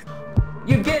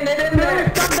 You getting it in there?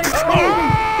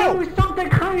 Do something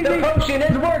crazy. The potion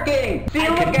is working. See,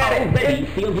 look at it. Already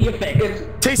feel the effect.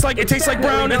 It tastes like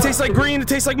brown, it tastes like green, it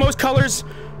tastes like most colors.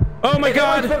 Oh my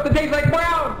God! It's supposed to taste like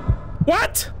brown.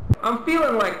 What? I'm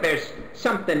feeling like there's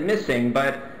something missing,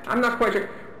 but I'm not quite sure.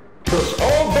 Press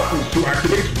all buttons to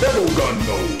activate double gun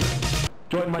mode.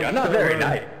 Join my You're not very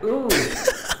nice. Ooh,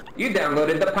 you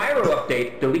downloaded the Pyro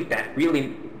update. Delete that.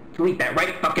 Really, delete that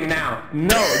right fucking now.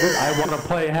 No, I want to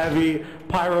play heavy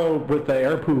Pyro with the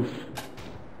air poof.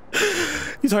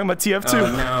 You talking about TF2?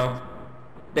 Oh no,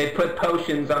 they put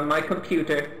potions on my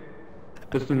computer.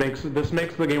 This makes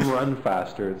the game run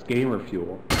faster. It's gamer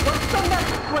fuel. What's the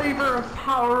next flavor of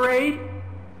Powerade?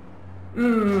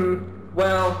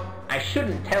 Well, I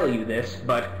shouldn't tell you this,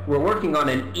 but we're working on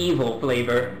an evil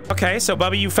flavor. Okay, so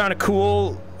Bubby, you found a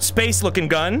cool space-looking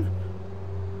gun.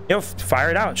 Yo, fire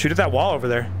it out. Shoot at that wall over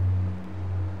there.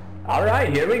 All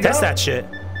right, here we go. Test that shit.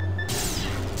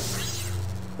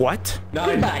 What?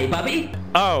 Goodbye, Bubby.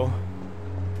 Oh.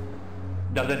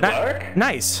 Does it work?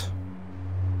 Nice.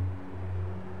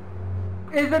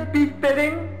 Is it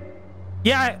befitting?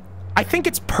 Yeah, I think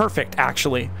it's perfect,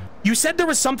 actually. You said there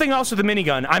was something else with the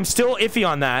minigun. I'm still iffy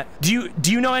on that. Do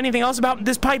you know anything else about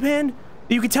this pipe hand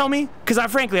that you could tell me? Because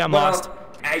frankly, I'm lost.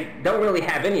 I don't really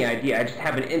have any idea. I just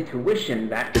have an intuition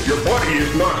that If your body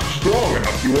is not strong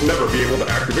enough, you will never be able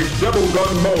to activate double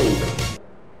gun mode.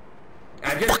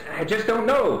 I just don't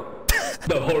know.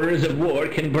 The horrors of war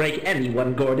can break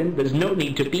anyone, Gordon. There's no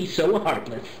need to be so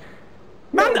heartless.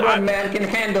 No one man can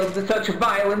handle such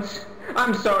violence.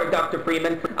 I'm sorry, Dr.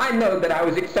 Freeman. I know that I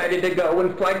was excited to go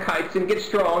and fly kites and get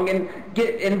strong and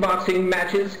get in boxing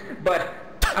matches, but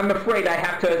I'm afraid I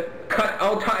have to cut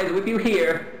all ties with you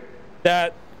here.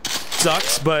 That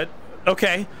sucks, but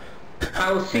okay.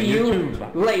 I will see you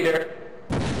later.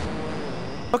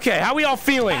 Okay, how we all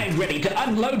feeling? I'm ready to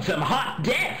unload some hot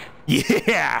death.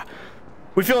 Yeah.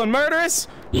 We feeling murderous?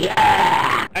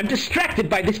 Yeah. I'm distracted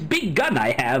by this big gun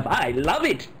I have. I love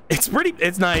it. It's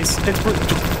nice.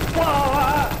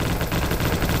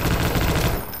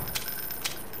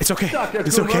 It's okay.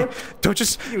 It's okay. Don't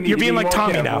just... You're being like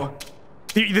Tommy now.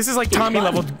 This is like Tommy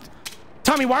level.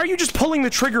 Tommy, why are you just pulling the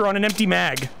trigger on an empty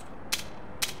mag?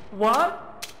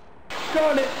 What?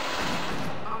 Darn it.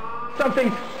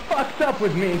 Something's fucked up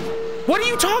with me. What are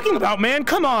you talking about, man?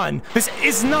 Come on. This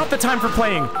is not the time for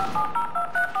playing.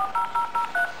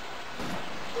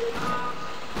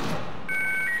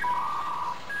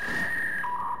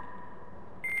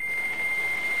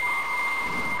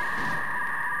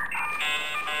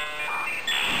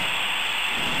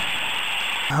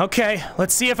 Okay,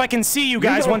 let's see if I can see you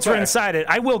guys once we're inside it.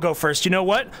 I will go first. You know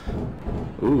what?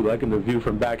 Ooh, liking the view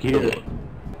from back here.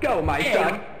 Go, my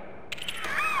son.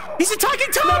 He's attacking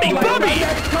Tommy! Bubby!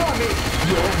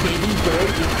 Your baby bird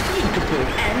is beautiful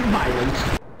and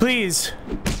violent. Please.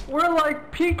 We're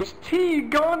like peach tea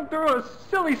going through a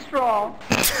silly straw.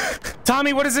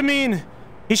 Tommy, what does it mean?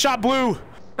 He shot blue.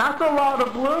 That's a lot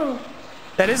of blue.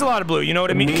 That is a lot of blue. You know what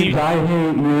I mean? I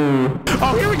hate you.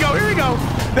 Oh, here we go. Here we go.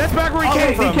 That's back where he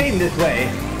came from. He came this way.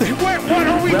 What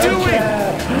are we doing?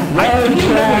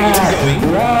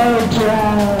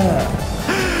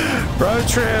 Road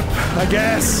trip, I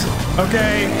guess.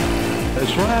 Okay.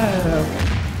 That's right.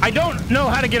 I don't know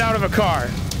how to get out of a car.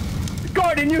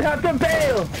 Gordon, you have to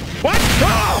bail. What?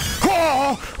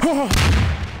 Whoa.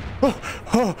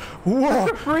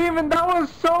 Mr. Freeman, that was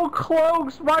so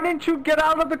close. Why didn't you get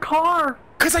out of the car?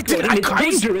 Because I did. It's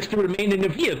dangerous to remain in a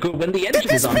vehicle when the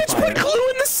engine is on fire. This bitch put glue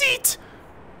in the seat.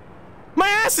 My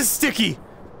ass is sticky.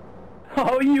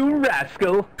 Oh, you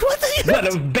rascal. One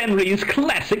of Benry's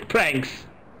classic pranks.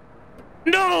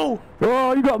 No.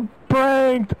 Oh, you got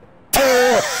pranked.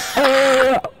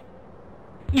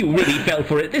 You really fell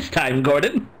for it this time,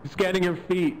 Gordon. Scanning your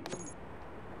feet.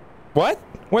 What?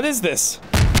 What is this?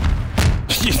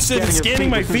 You said scanning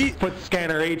my feet? Put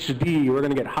scanner HD. We're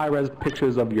gonna get high-res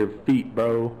pictures of your feet,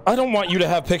 bro. I don't want you to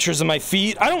have pictures of my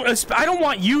feet. I don't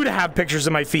want you to have pictures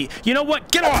of my feet. You know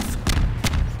what? Get off.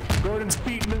 Gordon's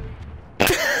feet.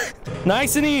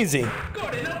 Nice and easy.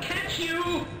 Gordon, I'll catch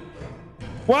you.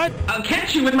 What? I'll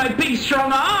catch you with my big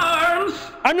strong arms.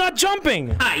 I'm not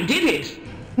jumping. I did it.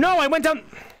 No, I went down.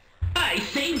 I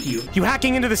saved you. You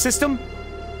hacking into the system?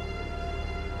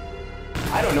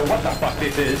 I don't know what the fuck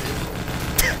this is.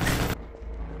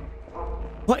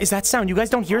 What is that sound? You guys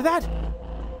don't hear that?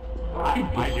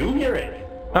 I do hear it.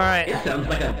 All right. It sounds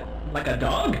like a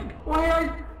dog. Wait,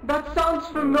 that sounds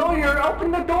familiar.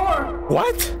 Open the door.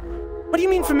 What? What do you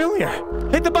mean familiar?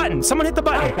 Hit the button. Someone hit the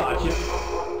button. I got you.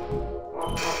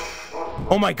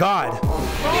 Oh my god. Oh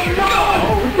no!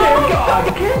 Oh, God.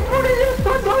 What is this?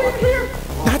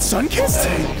 Sunkissed? That's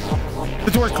Sunkissed?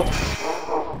 The door's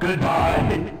closed. Goodbye.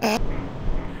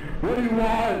 What do you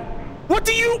want? What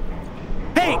do you...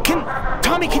 Hey,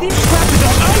 Tommy, can you just grab the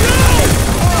dog? Oh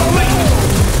no!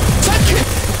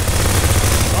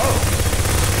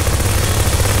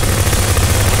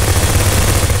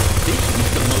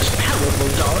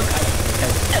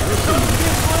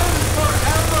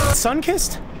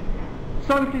 Sun-kissed?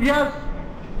 Yes.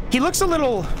 He looks a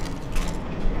little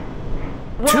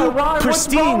Well, what's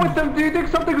pristine. wrong with him? Do you think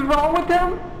something's wrong with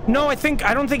him? No, I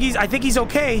don't think he's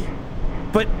okay.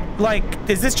 But like,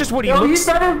 is this just what he No, looks?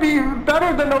 he better be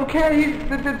better than okay.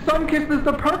 The Sun-kissed is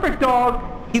the perfect dog.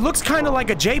 He looks kind of like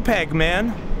a JPEG, man.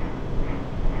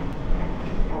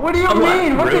 What do you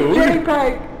mean? What's a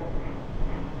JPEG?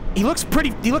 He looks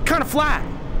kind of flat.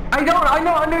 I don't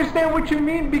understand what you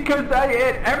mean because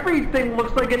everything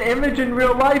looks like an image in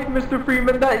real life, Mr.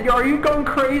 Freeman. Are you going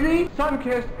crazy?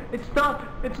 Sun-kissed, it's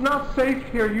not safe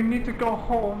here. You need to go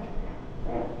home.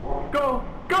 Go!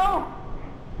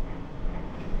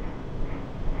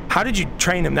 How did you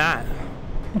train him that?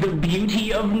 The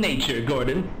beauty of nature,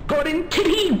 Gordon. Gordon,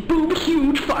 titty, boob,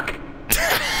 huge fuck.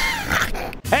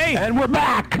 Hey! And we're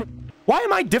back! Why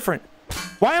am I different?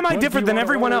 Why am I different than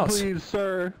everyone else? Please,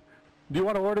 sir. Do you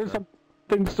want to order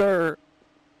something, sir?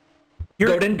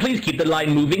 Gordon, please keep the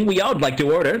line moving. We all would like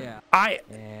to order. Yeah.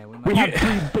 We have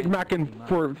 3 Big Mac and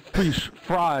 3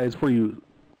 fries for you.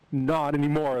 Not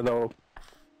anymore, though.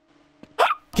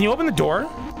 Can you open the door?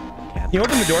 Can you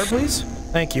open the door, please?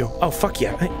 Thank you. Oh, fuck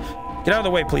yeah. Get out of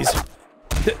the way, please.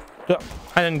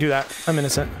 I didn't do that. I'm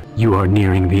innocent. You are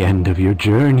nearing the end of your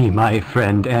journey, my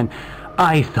friend, and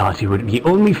I thought it would be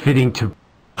only fitting to...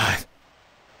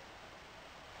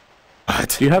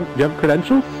 What? Do you have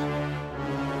credentials?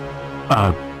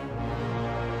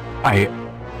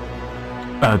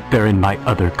 They're in my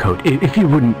other coat. If you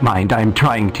wouldn't mind, I'm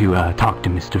trying to talk to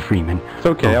Mr. Freeman. It's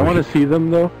okay. I want to see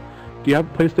them though. Do you have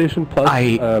PlayStation Plus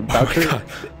voucher?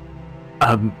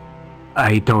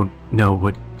 I don't know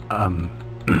what. I'm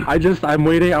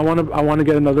waiting. I want to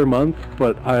get another month,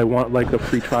 but I want like a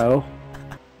free trial.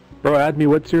 Bro, add me.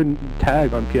 What's your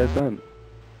tag on PSN?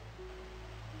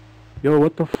 Yo,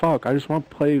 what the fuck? I just want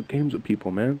to play games with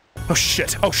people, man. Oh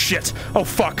shit. Oh shit. Oh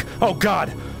fuck. Oh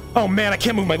god. Oh man, I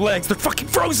can't move my legs. They're fucking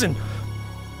frozen.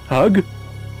 Hug?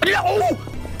 Oh!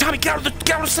 Tommy, get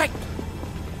out of sight.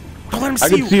 Don't let him see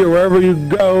you. I can see you wherever you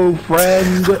go,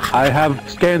 friend. I have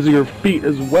scans of your feet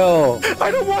as well.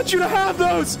 I don't want you to have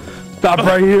those. Stop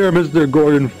right here, Mr.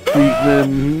 Gordon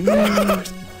Freeman.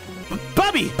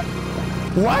 Bobby!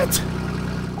 What?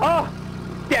 Oh,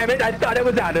 damn it, I thought I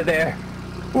was out of there.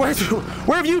 Where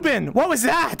have you been? What was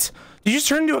that? Did you just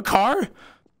turn into a car?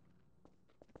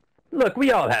 Look,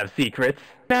 we all have secrets.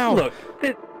 Now. Look,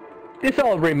 this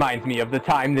all reminds me of the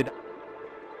time that...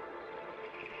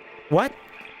 What?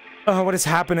 Oh, what is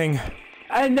happening?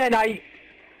 And then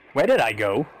where did I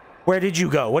go? Where did you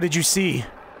go? What did you see?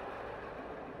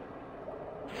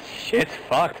 Shit's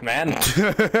fucked, man.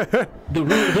 The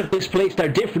rules of this place are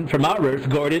different from our Earth,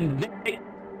 Gordon.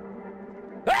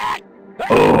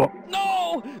 Oh.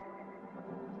 No!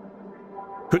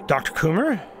 Dr.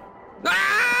 Coomer?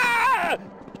 Ah!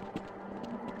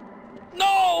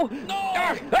 No!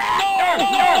 No!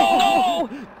 No!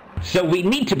 So we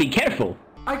need to be careful.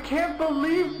 I can't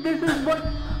believe this is what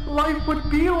life would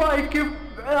be like if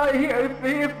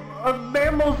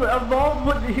mammals evolved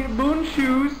with moon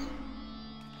shoes.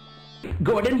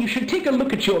 Gordon, you should take a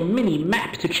look at your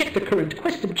mini-map to check the current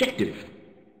quest objective.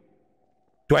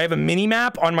 Do I have a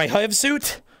mini-map on my Hive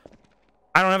suit?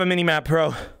 I don't have a mini-map,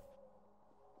 bro.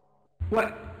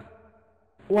 What?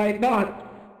 Why not?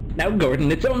 Now,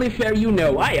 Gordon, it's only fair you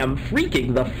know I am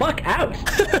freaking the fuck out.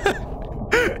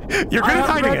 You're good at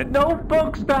hiding it. No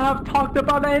books that have talked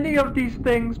about any of these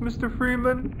things, Mr.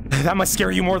 Freeman. That must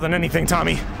scare you more than anything,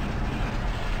 Tommy.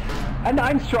 And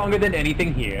I'm stronger than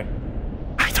anything here.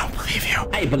 I don't believe you.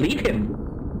 I believe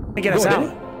him. Get us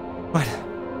out. What?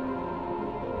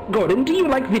 Gordon, do you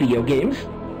like video games?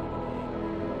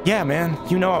 Yeah, man.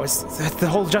 You know, I was the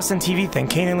whole Justin TV thing,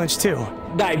 Kane and Lynch too.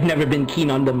 I've never been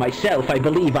keen on them myself. I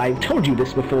believe I've told you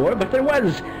this before, but there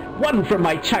was one from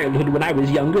my childhood when I was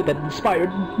younger that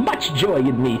inspired much joy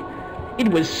in me. It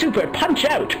was Super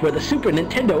Punch-Out for the Super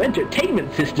Nintendo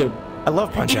Entertainment System. I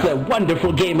love Punch-Out. It's a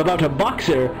wonderful game about a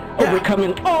boxer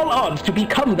overcoming all odds to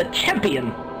become the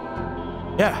champion.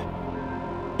 Yeah.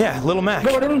 Yeah, Little Mac.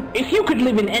 Gordon, if you could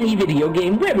live in any video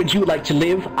game, where would you like to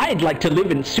live? I'd like to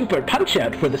live in Super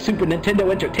Punch-Out for the Super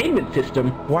Nintendo Entertainment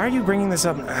System. Why are you bringing this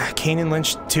up? Kane and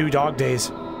Lynch 2 Dog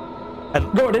Days.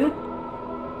 Gordon?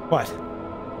 What?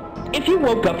 If you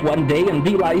woke up one day and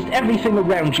realized everything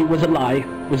around you was a lie,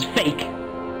 was fake,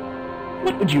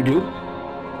 what would you do?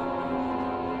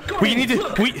 Gordon, we need to...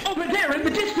 Look, over there in the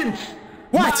distance!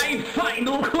 What? My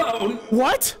final clone!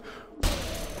 What?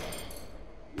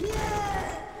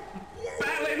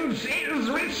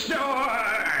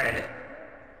 sword!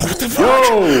 What the fuck?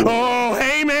 Yo! Oh,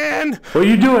 hey, man! What are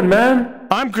you doing, man?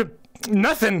 I'm good.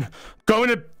 Nothing. Going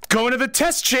to the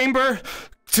test chamber.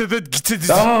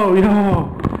 Oh,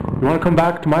 yo! You want to come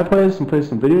back to my place and play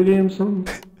some video games?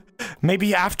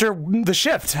 Maybe after the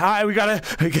shift. We've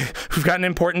got an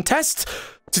important test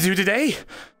to do today.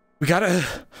 We gotta.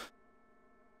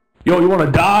 Yo, you want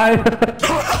to die?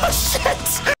 Oh,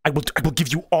 shit! I will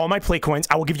give you all my play coins.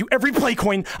 I will give you every play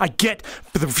coin I get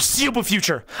for the foreseeable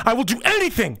future. I will do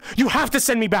anything. You have to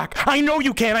send me back. I know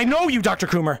you can. I know you, Dr.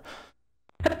 Coomer.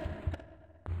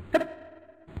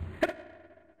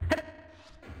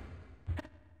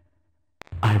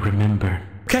 I remember.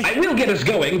 Okay. I will get us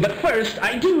going, but first,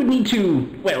 I do need to,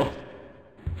 well,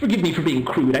 forgive me for being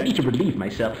crude. I need to relieve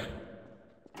myself.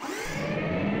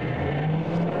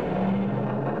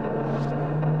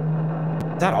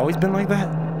 Has that always been like that?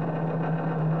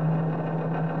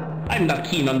 I'm not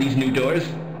keen on these new doors.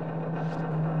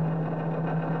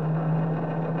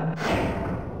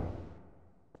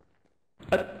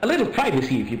 A little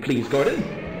privacy, if you please, Gordon.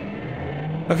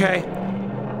 Okay.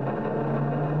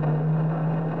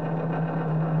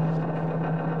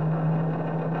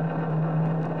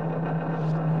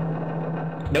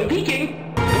 No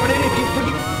peeking! Gordon, if you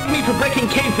forgive me for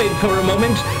breaking kayfabe for a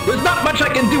moment, there's not much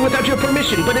I can do without your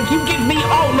permission, but if you give me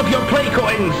all of your play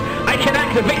coins, I can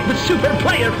activate the super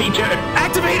player feature!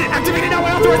 Activate it! Activate it now!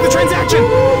 I authorize the transaction!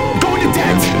 Go into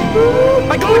debt!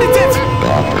 I go into debt!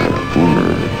 Dr.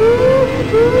 Boomer,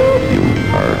 you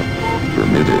are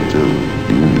permitted to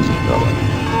use the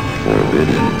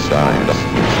forbidden science.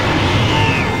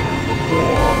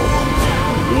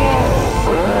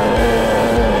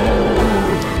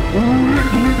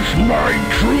 My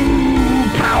true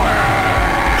power!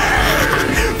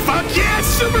 Fuck yes!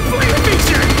 Super player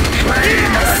feature!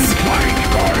 Yes!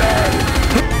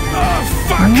 Oh,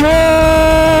 fuck!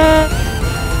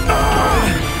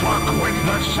 Fuck with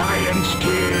the science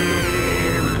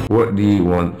kid! What do you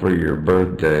want for your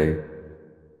birthday?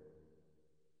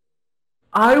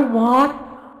 I want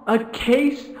a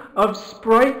case of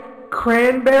Sprite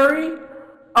cranberry,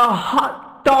 a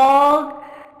hot dog,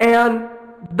 and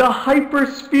the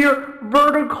Hypersphere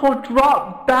vertical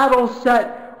drop battle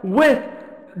set with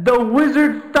the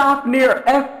Wizard Fafnir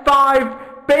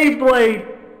F5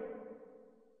 Beyblade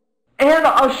and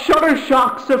a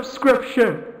Shuttershock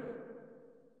subscription.